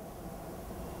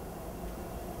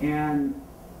 And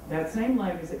that same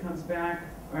leg, as it comes back,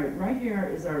 right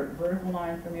here is our vertical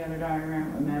line from the other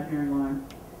diagram, imaginary line.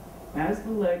 As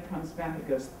the leg comes back, it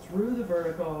goes through the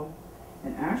vertical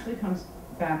and actually comes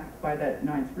back by that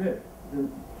 9th rib.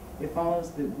 It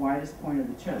follows the widest point of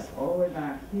the chest, all the way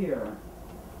back here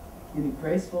in a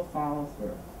graceful follow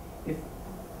through. If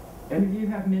any of you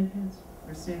have min pins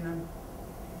or seen them,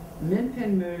 min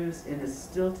pin moves in a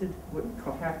stilted, what we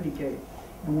call hackney gait.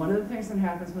 And one of the things that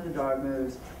happens when the dog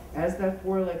moves, as that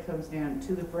foreleg comes down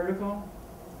to the vertical,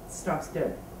 it stops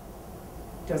dead.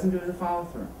 It doesn't do the follow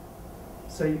through.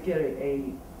 So you get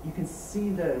you can see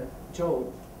the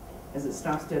jolt as it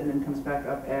stops dead and then comes back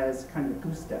up as kind of a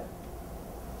goose step.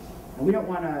 And we don't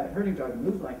want a herding dog to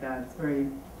move like that.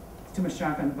 It's too much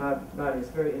shock on the body. It's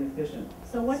very inefficient.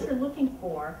 So what you're looking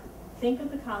for, think of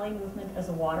the collie movement as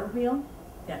a water wheel.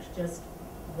 That's just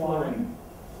one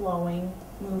flowing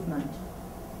movement.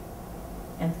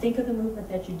 And think of the movement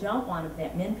that you don't want of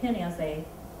that min pin as a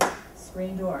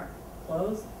screen door.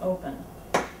 Close, open.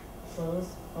 Close,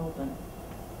 open.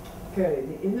 Okay,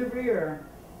 in the rear,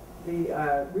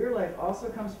 the rear leg also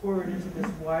comes forward into this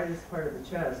widest part of the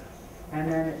chest,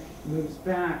 and then it moves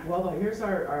back. Well, here's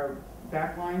our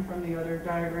back line from the other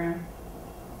diagram.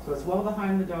 So it's well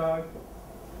behind the dog,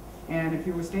 and if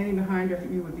you were standing behind her,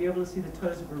 you would be able to see the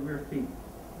toes of her rear feet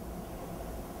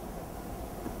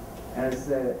as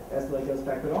the leg goes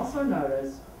back. But also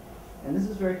notice, and this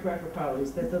is very correct for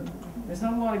collies, that there's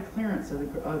not a lot of clearance of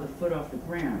the foot off the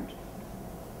ground,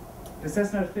 because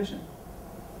that's not efficient.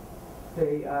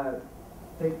 They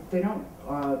don't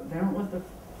lift the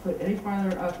foot any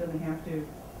farther up than they have to,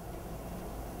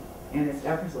 and it's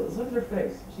effortless. Look at her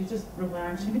face. She's just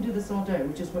relaxed. She can do this all day,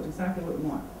 which is exactly what we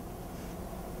want.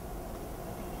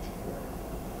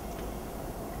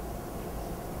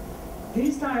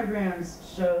 These diagrams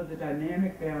show the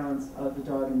dynamic balance of the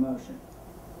dog in motion.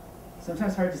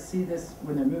 Sometimes hard to see this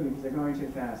when they're moving because they're going too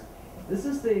fast. This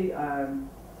is the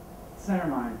center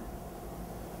line,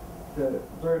 the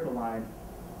vertical line,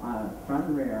 front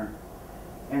and rear.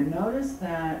 And notice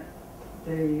that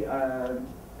the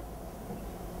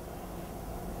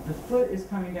foot is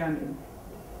coming down.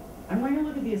 I want you to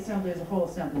look at the assembly as a whole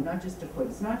assembly, not just the foot.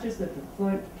 It's not just that the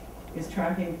foot is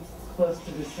tracking close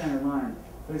to the center line,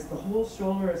 but it's the whole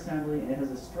shoulder assembly. It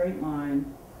has a straight line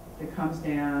that comes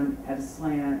down at a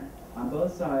slant on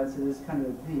both sides, so there's kind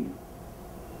of a V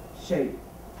shape.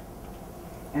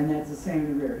 And that's the same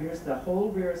in the rear. Here's the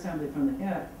whole rear assembly from the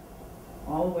hip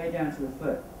all the way down to the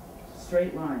foot.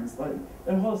 Straight lines. Like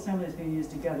the whole assembly is being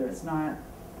used together. It's not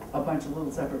a bunch of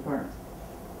little separate parts.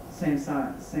 Same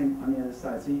side, same on the other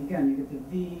side. So again, you get the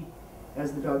V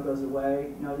as the dog goes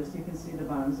away. Notice you can see the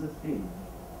bottoms of the feet.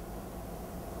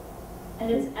 And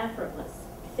it's effortless.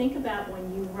 Think about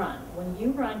when you run. When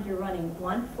you run, you're running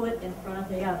one foot in front of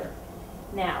the other.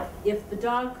 Now, if the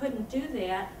dog couldn't do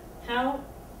that, how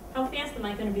fast am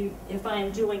I going to be if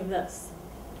I'm doing this?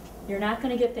 You're not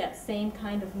going to get that same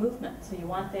kind of movement. So you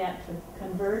want that to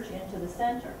converge into the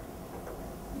center.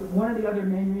 One of the other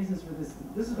main reasons for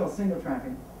this is called single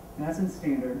tracking, and that's in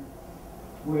standard,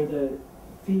 where the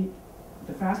feet,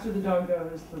 the faster the dog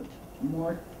goes, the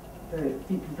more the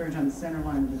feet converge on the center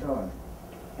line of the dog.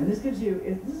 And this gives you,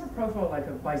 this is a profile like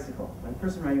a bicycle, like a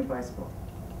person riding a bicycle.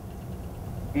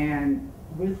 And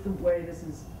with the way the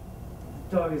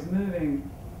dog is moving,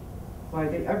 by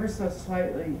the ever so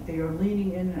slightly, they are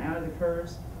leaning in and out of the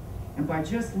curves. And by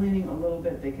just leaning a little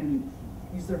bit, they can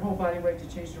use their whole body weight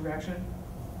to change direction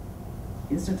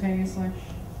instantaneously.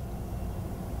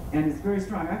 And it's very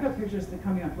strong. I've got pictures that are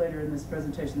coming up later in this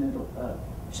presentation that'll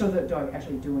show the dog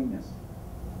actually doing this.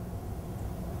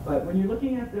 But when you're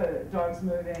looking at the dogs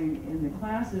moving in the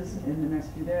classes in the next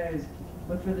few days,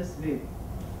 look for this V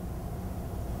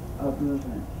of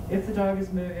movement. If the dog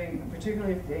is moving,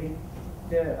 particularly if the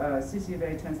CC of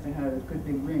A tends to have a good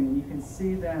big ring, and you can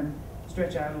see them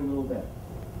stretch out a little bit.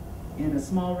 In a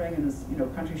small ring in this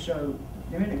country show,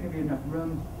 there may not give you enough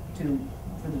room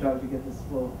for the dog to get this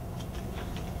full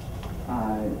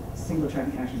single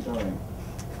tracking action going.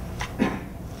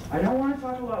 I don't want to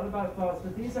talk a lot about thoughts,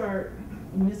 but these are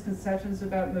misconceptions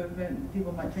about movement.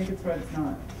 People might think it's right, it's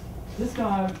not. This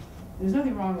dog, there's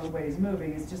nothing wrong with the way he's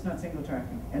moving, it's just not single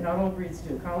tracking. And not all breeds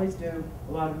do. Collies do,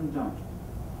 a lot of them don't.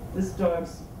 This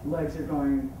dog's legs are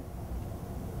going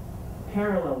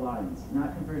parallel lines,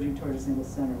 not converging toward a single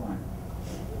center line.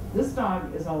 This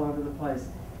dog is all over the place.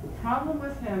 The problem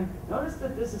with him, notice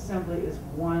that this assembly is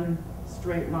one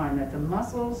straight line, that the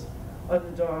muscles of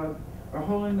the dog are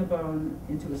holding the bone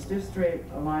into a stiff straight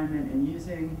alignment and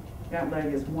using that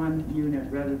leg as one unit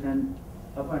rather than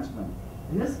a bunch of them.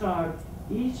 In this dog,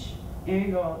 each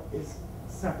angle is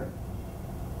separate.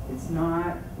 It's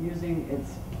not using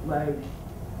its leg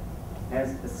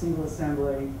as a single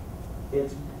assembly.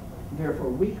 It's therefore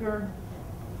weaker,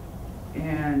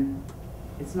 and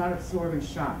it's not absorbing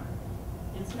shock.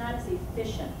 It's not as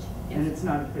efficient. And it's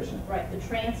not efficient. Right, the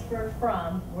transfer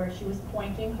from where she was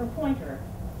pointing her pointer,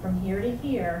 from here to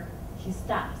here, she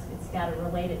stops. It's got to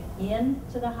relate it in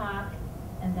to the hock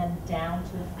and then down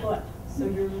to the foot. So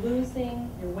you're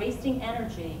wasting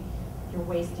energy, you're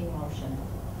wasting motion.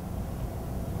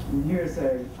 And here's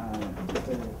just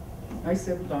a nice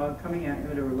simple dog coming at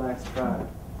you at a relaxed trot.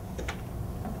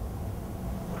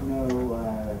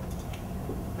 No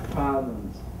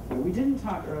problems. Now, we didn't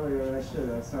talk earlier, I should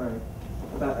have, sorry,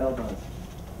 about elbows.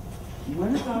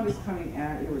 When the dog is coming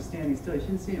at you or standing still, you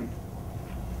shouldn't see him.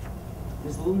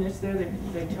 There's a little niche there,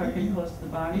 they tuck in close to the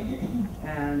body,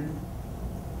 and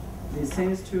the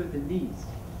same is true of the knees.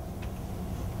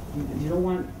 You don't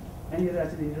want any of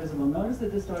that to be visible. Notice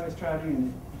that this dog is trotting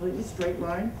in a completely straight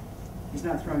line. He's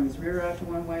not throwing his rear out to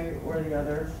one way or the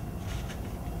other.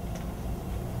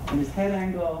 And his head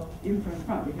angle, even from the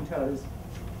front, you can tell is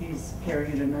he's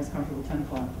carrying it a nice comfortable 10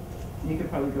 o'clock. You could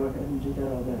probably go ahead and do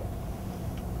that all day.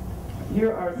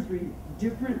 Here are 3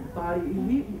 different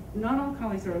not all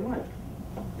collies are alike.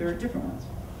 There are different ones.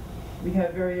 We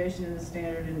have variation in the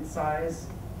standard in size.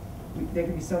 They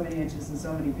can be so many inches and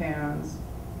so many pounds.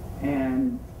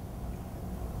 And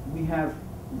we have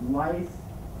lithe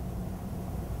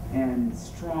and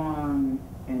strong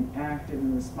and active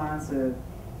and responsive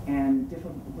and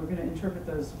different. We're going to interpret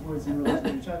those words in relation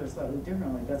to each other slightly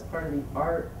differently. That's part of the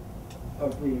art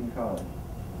of breeding a collie.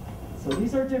 So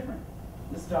these are different.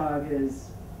 This dog is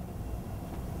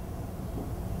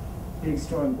big,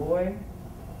 strong boy.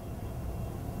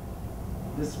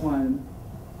 This one,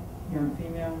 young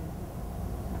female.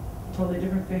 Totally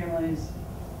different families.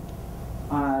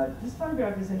 This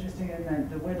photograph is interesting in that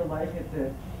the way the light hit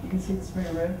you can see the spring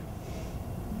of rib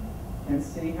and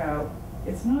see how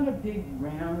it's not a big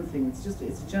round thing, it's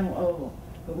a gentle oval.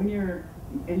 But when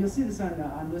and you'll see this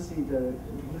on Lucy, the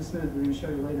Blue Smooth, we're going to show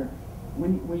you later.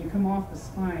 When you come off the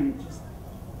spine,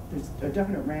 there's a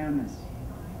definite roundness.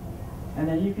 And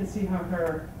then you can see how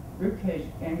her rib cage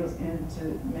angles in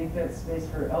to make that space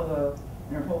for her elbow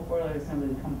and her whole foreleg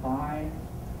assembly to come by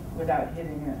without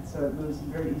hitting it, so it moves in a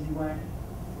very easy way.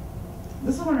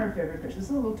 This is one of our favorite fish. This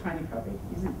is a little tiny puppy.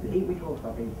 He's an 8-week-old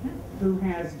puppy who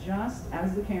has just,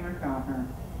 as the camera caught her,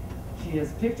 she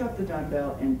has picked up the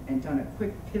dumbbell and done a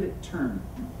quick pivot turn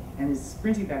and is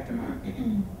sprinting back to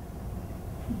mom.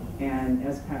 And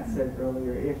as Pat said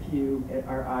earlier, if you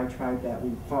or I tried that,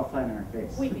 we'd fall flat on our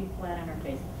face. We'd be flat on our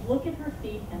face. Look at her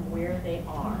feet and where they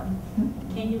are.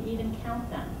 Can you even count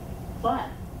them? But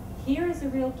here is a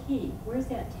real key. Where's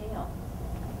that tail?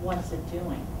 What's it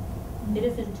doing? It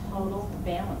is in total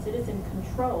balance. It is in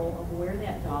control of where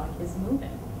that dog is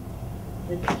moving.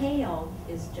 The tail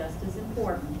is just as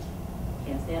important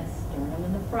as that sternum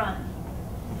in the front.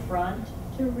 Front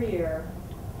to rear,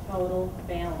 total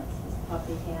balance. This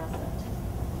puppy has it.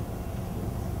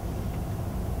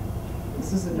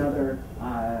 This is another,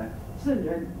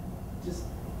 just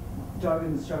dog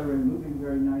in the shoulder and moving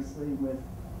very nicely with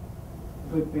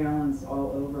good balance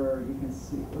all over. You can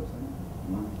see,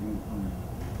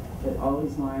 that all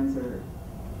these lines are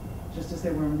just as they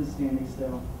were in the standing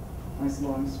still. Nice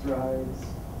long strides.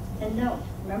 And note,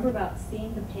 remember about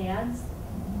seeing the pads?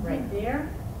 Right there,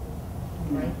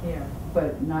 right there.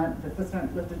 But not, the foot's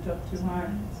not lifted up too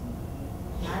high.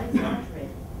 Not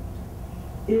exaggerated.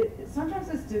 Sometimes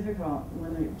it's difficult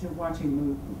when you're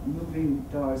watching moving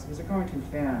dogs because they're going too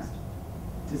fast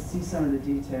to see some of the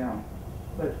detail.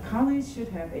 But collies should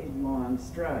have a long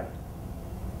stride.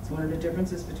 It's one of the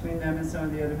differences between them and some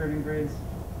of the other herding breeds.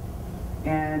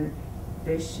 And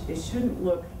it shouldn't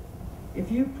look,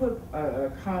 if you put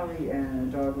a collie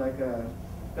and a dog like a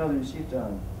Belgian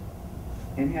sheepdog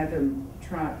and had them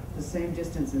trot the same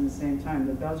distance in the same time,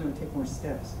 the Belgian would take more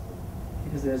steps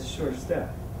because it has a shorter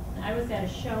step. I was at a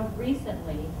show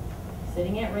recently,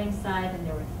 sitting at ringside, and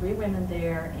there were 3 women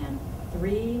there, and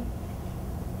 3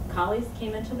 collies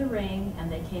came into the ring,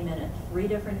 and they came in at 3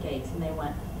 different gaits, and they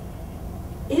went,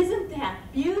 "Isn't that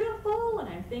beautiful?" And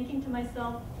I'm thinking to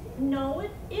myself, no,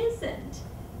 it isn't.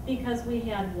 Because we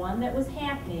had one that was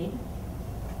hackneyed,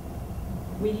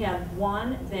 we had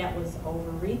one that was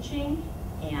overreaching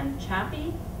and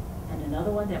choppy, and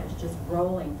another one that was just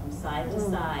rolling from side to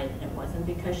side. And it wasn't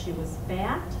because she was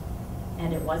fat,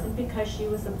 and it wasn't because she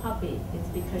was a puppy. It's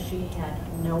because she had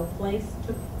no place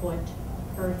to put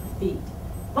her feet.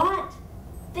 But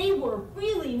they were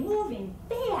really moving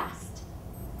fast.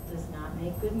 Does not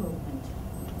make good movement.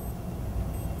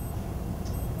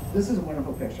 This is a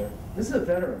wonderful picture. This is a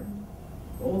veteran,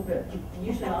 old bitch.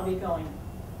 You should all be going,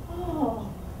 oh.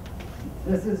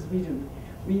 This is,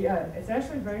 it's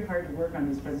actually very hard to work on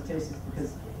these presentations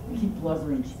because we keep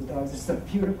blubbering because the dogs are so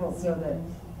beautiful, so that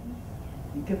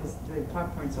you get the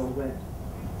popcorn so wet.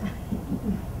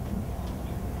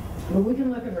 But we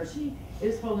can look at her. She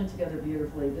is holding together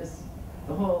beautifully.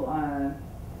 The whole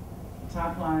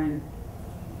top line,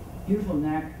 beautiful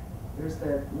neck. There's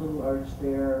that little arch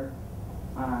there.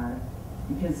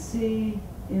 You can see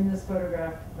in this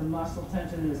photograph the muscle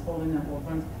tension that is holding the whole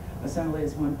front assembly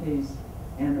as one piece,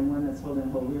 and the one that's holding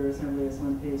the whole rear assembly as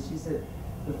one piece. She's at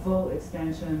the full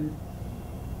extension.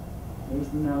 There's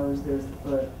the nose, there's the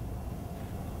foot.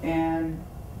 And,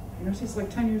 you know, she's like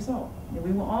 10 years old. And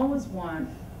we will always want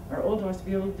our old dogs to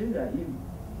be able to do that.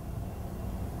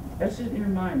 That's just in your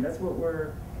mind. That's what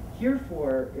we're here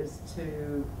for, is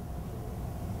to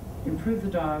improve the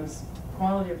dog's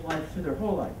quality of life through their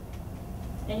whole life.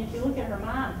 And if you look at her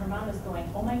mom is going,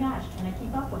 oh my gosh, can I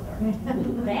keep up with her?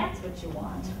 That's what you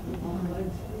want.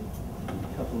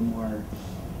 A couple more.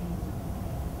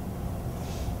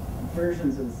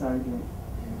 versions of the side gait.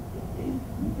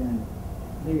 Again,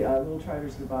 the little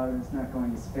triders at the bottom is not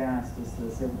going as fast as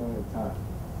the saber dog at the top.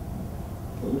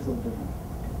 So it looks a little different.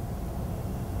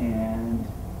 And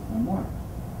one more.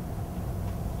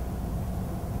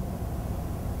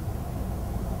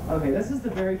 Okay, this is the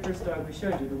very first dog we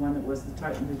showed you, the one that was the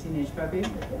teenage puppy.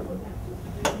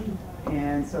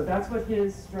 And so that's what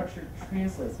his structure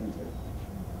translates into.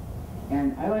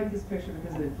 And I like this picture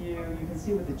because of the view. You can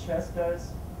see what the chest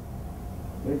does.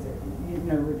 It's, you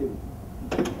know, with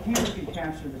the camera can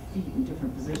capture the feet in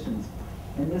different positions.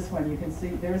 In this one, you can see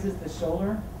there's the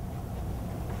shoulder,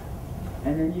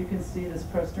 and then you can see this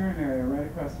prosternum area right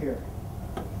across here.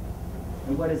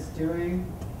 And what it's doing,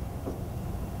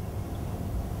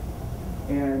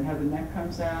 and how the neck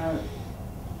comes out,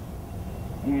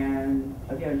 and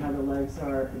again, how the legs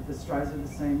are, the strides are the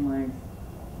same length,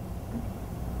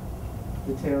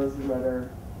 the tail is the rudder,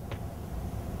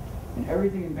 and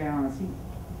everything in balance. He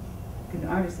can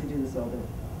obviously do this all day.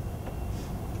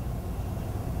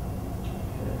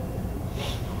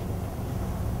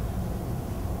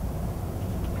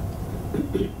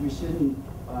 We shouldn't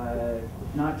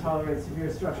not tolerate severe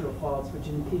structural faults which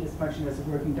impede its function as a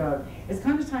working dog. It's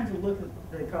kind of time to look at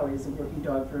the Collie as a working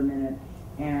dog for a minute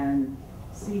and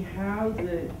see how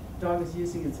the dog is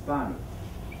using its body.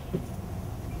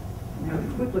 Now,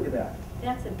 a quick look at that.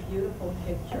 That's a beautiful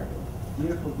picture.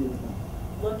 Beautiful, beautiful.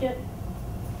 Look at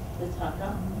the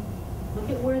tuck-up. Look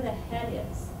at where the head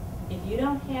is. If you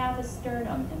don't have a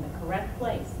sternum in the correct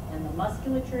place and the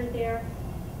musculature there,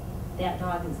 that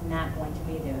dog is not going to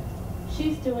be there.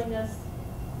 She's doing this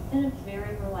in a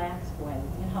very relaxed way.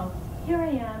 You know, here I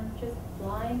am, just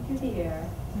flying through the air.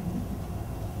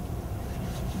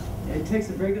 It takes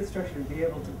a very good structure to be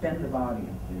able to bend the body.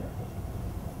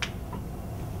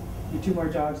 Your two more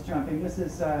dogs jumping. This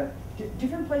is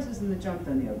different places in the jump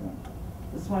than the other one.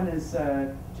 This one is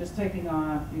just taking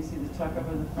off. You see the tuck up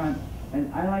in the front.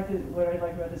 And I like what I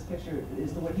like about this picture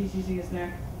is the way he's using his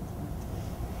neck.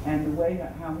 And the way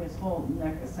how his whole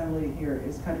neck assembly here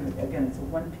is kind of, again, it's a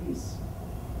one piece.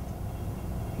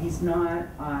 He's not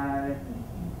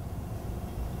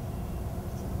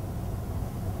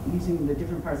using the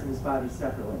different parts of his body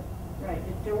separately. Right,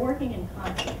 they're working in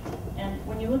concert. And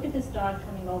when you look at this dog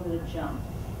coming over the jump,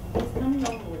 he's coming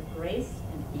over with grace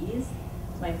and ease.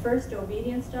 My first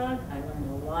obedience dog, I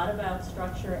learned a lot about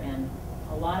structure and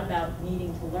a lot about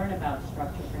needing to learn about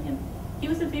structure for him. He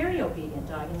was a very obedient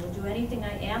dog and would do anything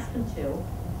I asked him to,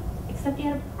 except he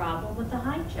had a problem with the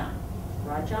high jump.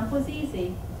 Broad jump was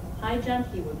easy. High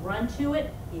jump, he would run to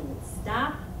it, he would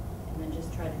stop, and then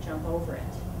just try to jump over it.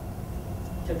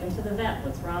 Took him to the vet.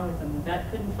 What's wrong with him? The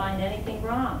vet couldn't find anything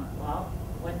wrong. Well,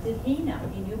 what did he know?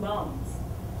 He knew bones.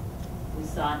 We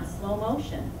saw it in slow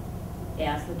motion.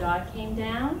 As the dog came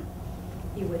down,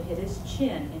 he would hit his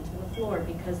chin into the floor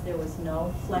because there was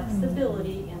no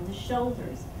flexibility in the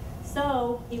shoulders.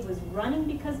 So he was running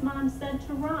because Mom said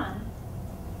to run.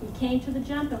 He came to the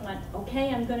jump and went,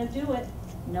 okay, I'm going to do it,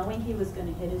 knowing he was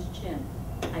going to hit his chin.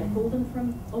 I pulled him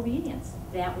from obedience.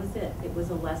 That was it. It was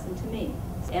a lesson to me.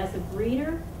 As a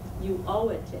breeder, you owe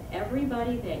it to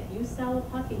everybody that you sell a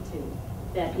puppy to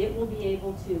that it will be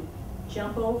able to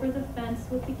jump over the fence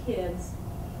with the kids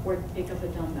or pick up a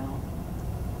dumbbell.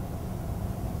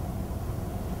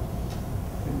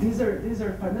 These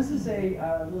are fun. This is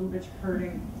a little bitch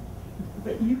herding,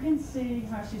 but you can see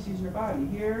how she's using her body.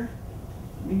 Here,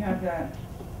 we have that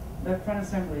front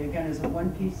assembly, again, is a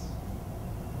one piece.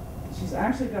 She's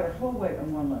actually got her whole weight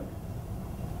on one leg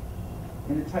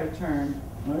in a tight turn.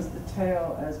 Notice the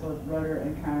tail as both rudder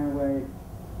and counterweight,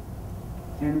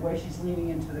 and the way she's leaning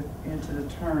into the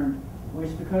turn,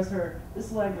 which because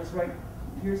this leg was right,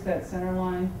 here's that center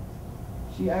line.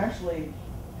 She actually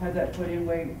had that put in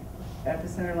weight at the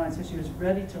center line, so she was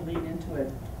ready to lean into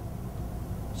it.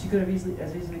 She could have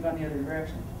as easily gone the other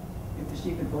direction if the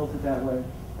sheep had bolted that way.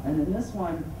 And then this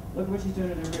one, look what she's doing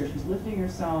with her rear. She's lifting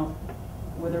herself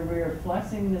with her rear,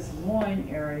 flexing this loin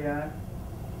area,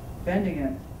 bending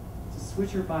it to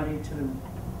switch her body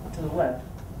to the left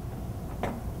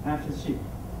after the sheep.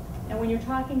 And when you're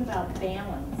talking about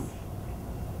balance,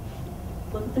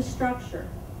 look at the structure.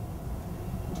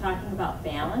 You're talking about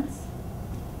balance.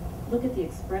 Look at the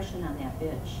expression on that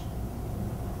bitch.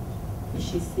 Is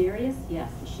she serious?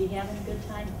 Yes. Is she having a good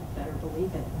time? Better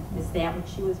believe it. Is that what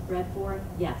she was bred for?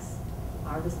 Yes.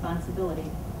 Our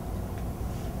responsibility.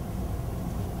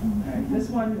 All right, this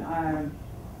one,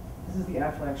 this is the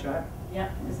Affleck shot.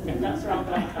 Yep, this is industrial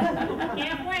dog.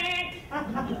 Affleck!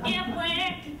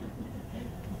 Affleck!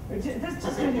 This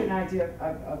just gives you an idea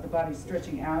of the body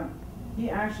stretching out. He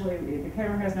actually, the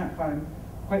camera has not caught him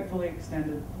quite fully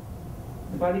extended.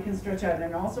 The body can stretch out,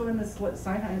 and also in the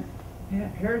side hind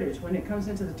heritage, when it comes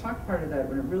into the tuck part of that,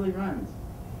 when it really runs,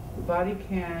 the body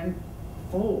can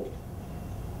fold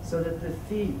so that the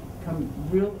feet come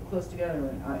real close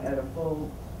together at a full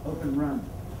open run.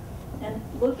 And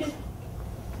look at,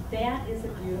 that is a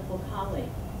beautiful collie.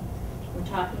 We're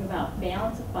talking about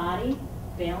balance of body,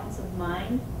 balance of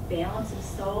mind, balance of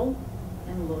soul,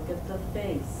 and look at the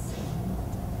face.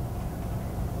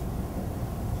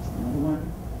 Another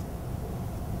one.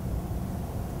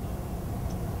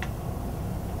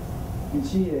 And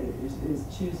she is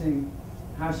choosing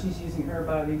how she's using her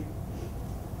body,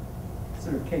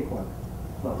 sort of cakewalk,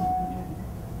 close.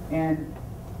 And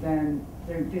then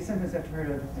they sometimes have to hurt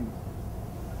other things.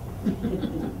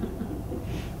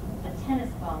 A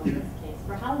tennis ball in this case.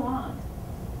 For how long?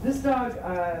 This dog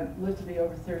lived to be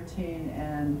over 13,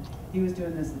 and he was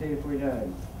doing this the day before he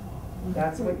died.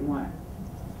 That's what you want.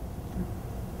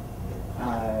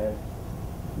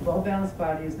 Well-balanced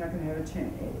body is not going to have a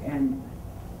change, and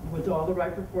with all the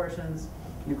right proportions,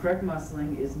 the correct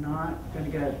muscling is not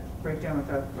going to break down with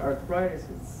arthritis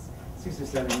at 6 or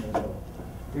 7 years old.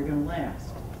 They're going to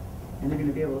last, and they're going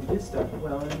to be able to do stuff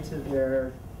well into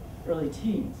their early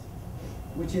teens,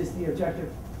 which is the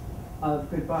objective of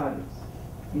good bodies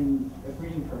in a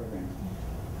breeding program.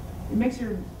 It makes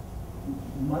your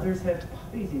mothers have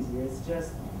puppies easier. It's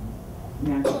just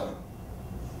natural.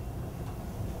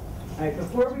 All right,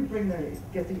 before we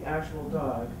get the actual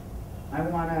dog, I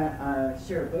want to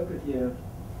share a book with you.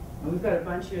 And we've got a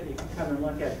bunch here that you can come and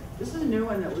look at. This is a new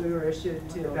one that we were issued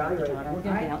to evaluate. We're going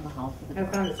to be out in the hall. I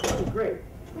have found it's really great.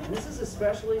 And this is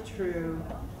especially true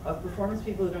of performance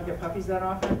people who don't get puppies that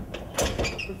often.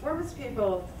 Performance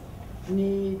people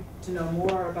need to know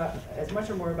more about, as much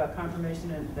or more about conformation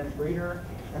than breeder,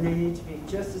 and they need to be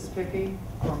just as picky,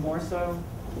 or more so,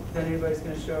 than anybody's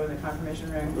going to show in the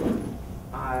conformation ring.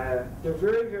 There are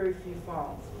very, very few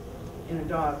faults in a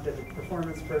dog that the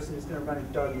performance person who's going to run a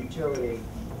dog in agility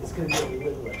is going to be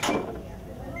able to live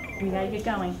with. We gotta get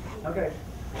going. Okay.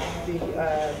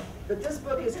 But this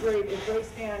book is great. It breaks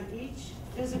down each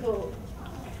physical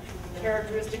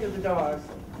characteristic of the dog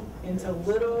into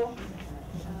little,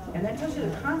 and that tells you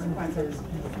the consequences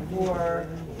for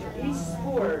each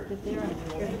sport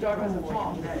if the dog has a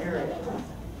fault in that area.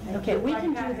 Okay, we Like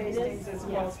can Pat do Hastings, this. it's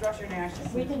called structure and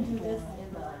action. We can do this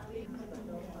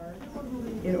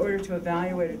In order to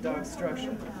evaluate a dog's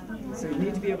structure. So you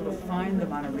need to be able to find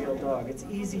them on a real dog. It's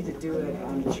easy to do it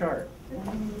on a chart.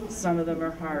 Some of them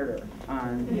are harder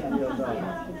on a real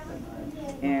dog.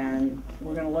 And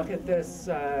we're going to look at this,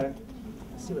 let's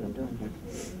see what I'm doing here.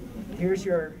 Here's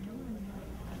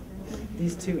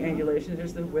these two angulations.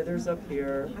 There's the withers up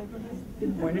here,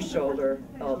 point of shoulder,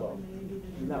 elbow.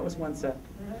 And that was one set.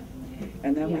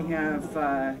 And then we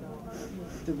have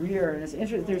the rear, and it's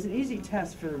interesting, there's an easy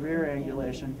test for the rear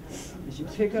angulation. Is you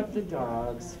pick up the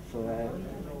dog's foot.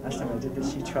 Last time I did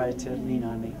this, she tried to lean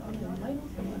on me.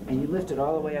 And you lift it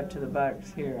all the way up to the butt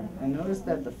here. And notice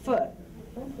that the foot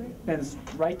bends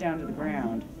right down to the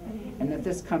ground, and that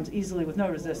this comes easily with no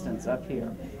resistance up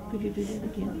here. Could you do that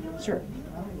again? Sure.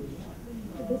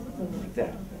 Like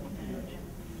that.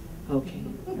 Okay.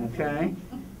 Okay.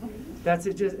 That's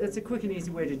it. It's a quick and easy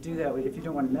way to do that if you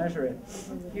don't want to measure it.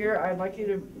 Here, I'd like you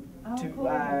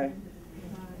to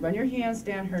run your hands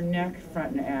down her neck,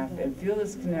 front and aft, and feel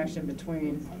this connection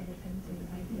between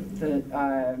the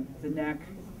neck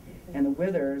and the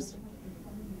withers,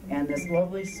 and this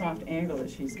lovely soft angle that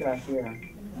she's got here,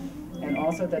 and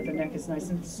also that the neck is nice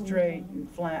and straight and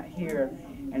flat here,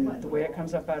 and the way it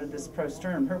comes up out of this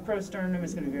prosternum. Her prosternum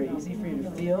is going to be very easy for you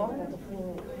to feel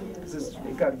because it's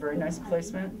got a very nice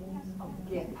placement.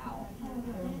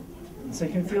 So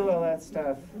you can feel all that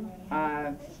stuff.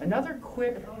 Another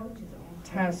quick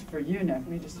test for you, Nick, let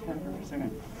me just hold for a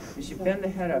second. You should bend the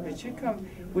head up. It should come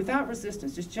without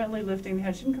resistance, just gently lifting the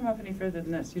head. It shouldn't come up any further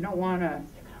than this. You don't want to,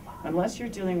 unless you're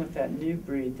dealing with that new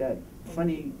breed, that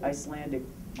funny Icelandic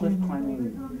cliff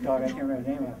climbing dog, I can't remember the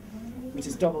name of it, which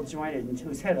is double jointed and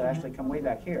whose head will actually come way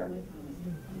back here.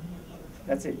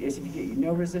 That's it, is if you get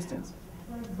no resistance.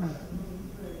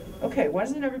 Okay, why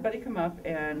doesn't everybody come up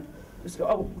and just go,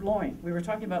 oh, loin. We were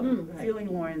talking about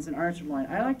feeling loins and arch of loin.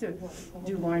 I like to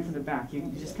do loin from the back. You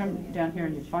just come down here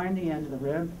and you find the end of the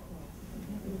rib.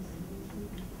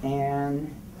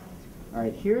 And, all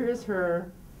right, here is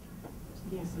her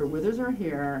withers are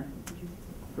here,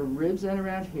 her ribs end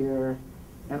around here,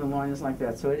 and the loin is like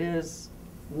that. So it is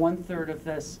 1/3 of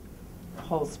this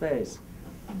whole space.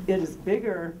 It is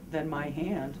bigger than my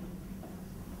hand,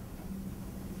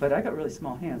 but I got really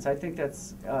small hands. I think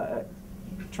that's,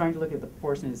 trying to look at the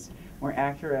proportion is more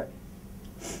accurate.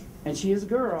 And she is a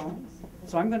girl,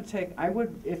 So I'm gonna take,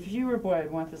 if you were a boy,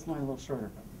 I'd want this line a little shorter.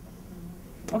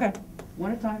 Okay,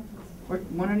 one at a time, or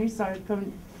one on each side,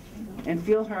 come and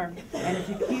feel her. And if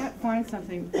you can't find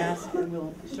something, ask and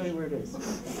we'll show you where it is.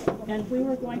 And we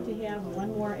were going to have one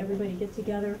more, everybody get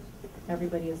together,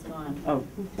 everybody is gone. Oh,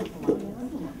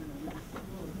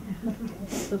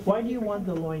 Why do you want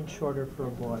the loin shorter for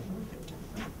a boy?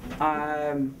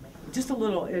 just a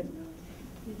little, They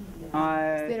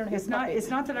don't have it's not puppies.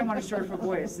 that I want it shorter for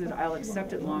boys, it's that I'll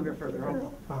accept it longer for a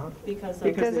girl. Uh-huh. Because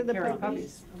Because of they the carry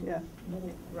puppies. Yeah.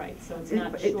 right, so it's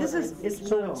not This shorter. is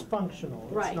So little. it's functional,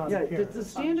 it's Right. not Yeah, appearance. the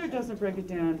standard doesn't break it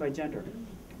down by gender.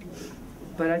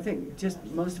 But I think just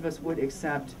most of us would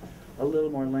accept a little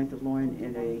more length of loin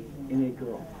in a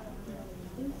girl.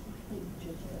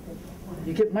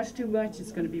 You get much too much,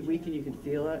 it's gonna be weak and you can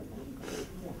feel it.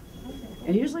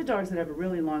 And usually dogs that have a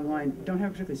really long line don't have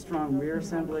a particularly strong rear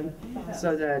assembly,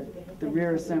 so that the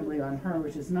rear assembly on her,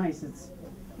 which is nice, it's,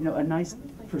 you know, a nice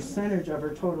percentage of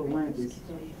her total length is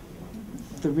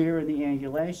the rear and the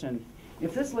angulation.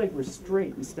 If this leg were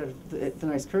straight instead of the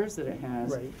nice curves that it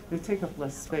has, Right. it'd take up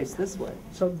less space this way.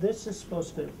 So this is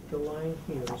supposed to, the line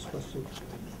here is supposed to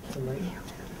come right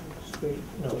straight,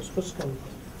 no, it's supposed to come,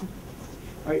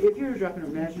 All right, if you were to drop an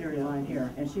imaginary line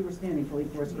here, and she were standing fully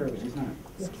four square, which she's not,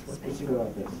 it should go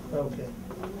like this. okay.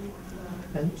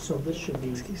 And so this should be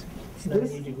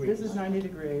 90 degrees. This is 90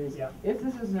 degrees. Yeah. If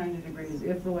this is 90 degrees,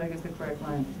 if the leg is the correct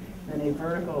line, then a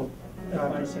vertical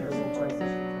drop is here.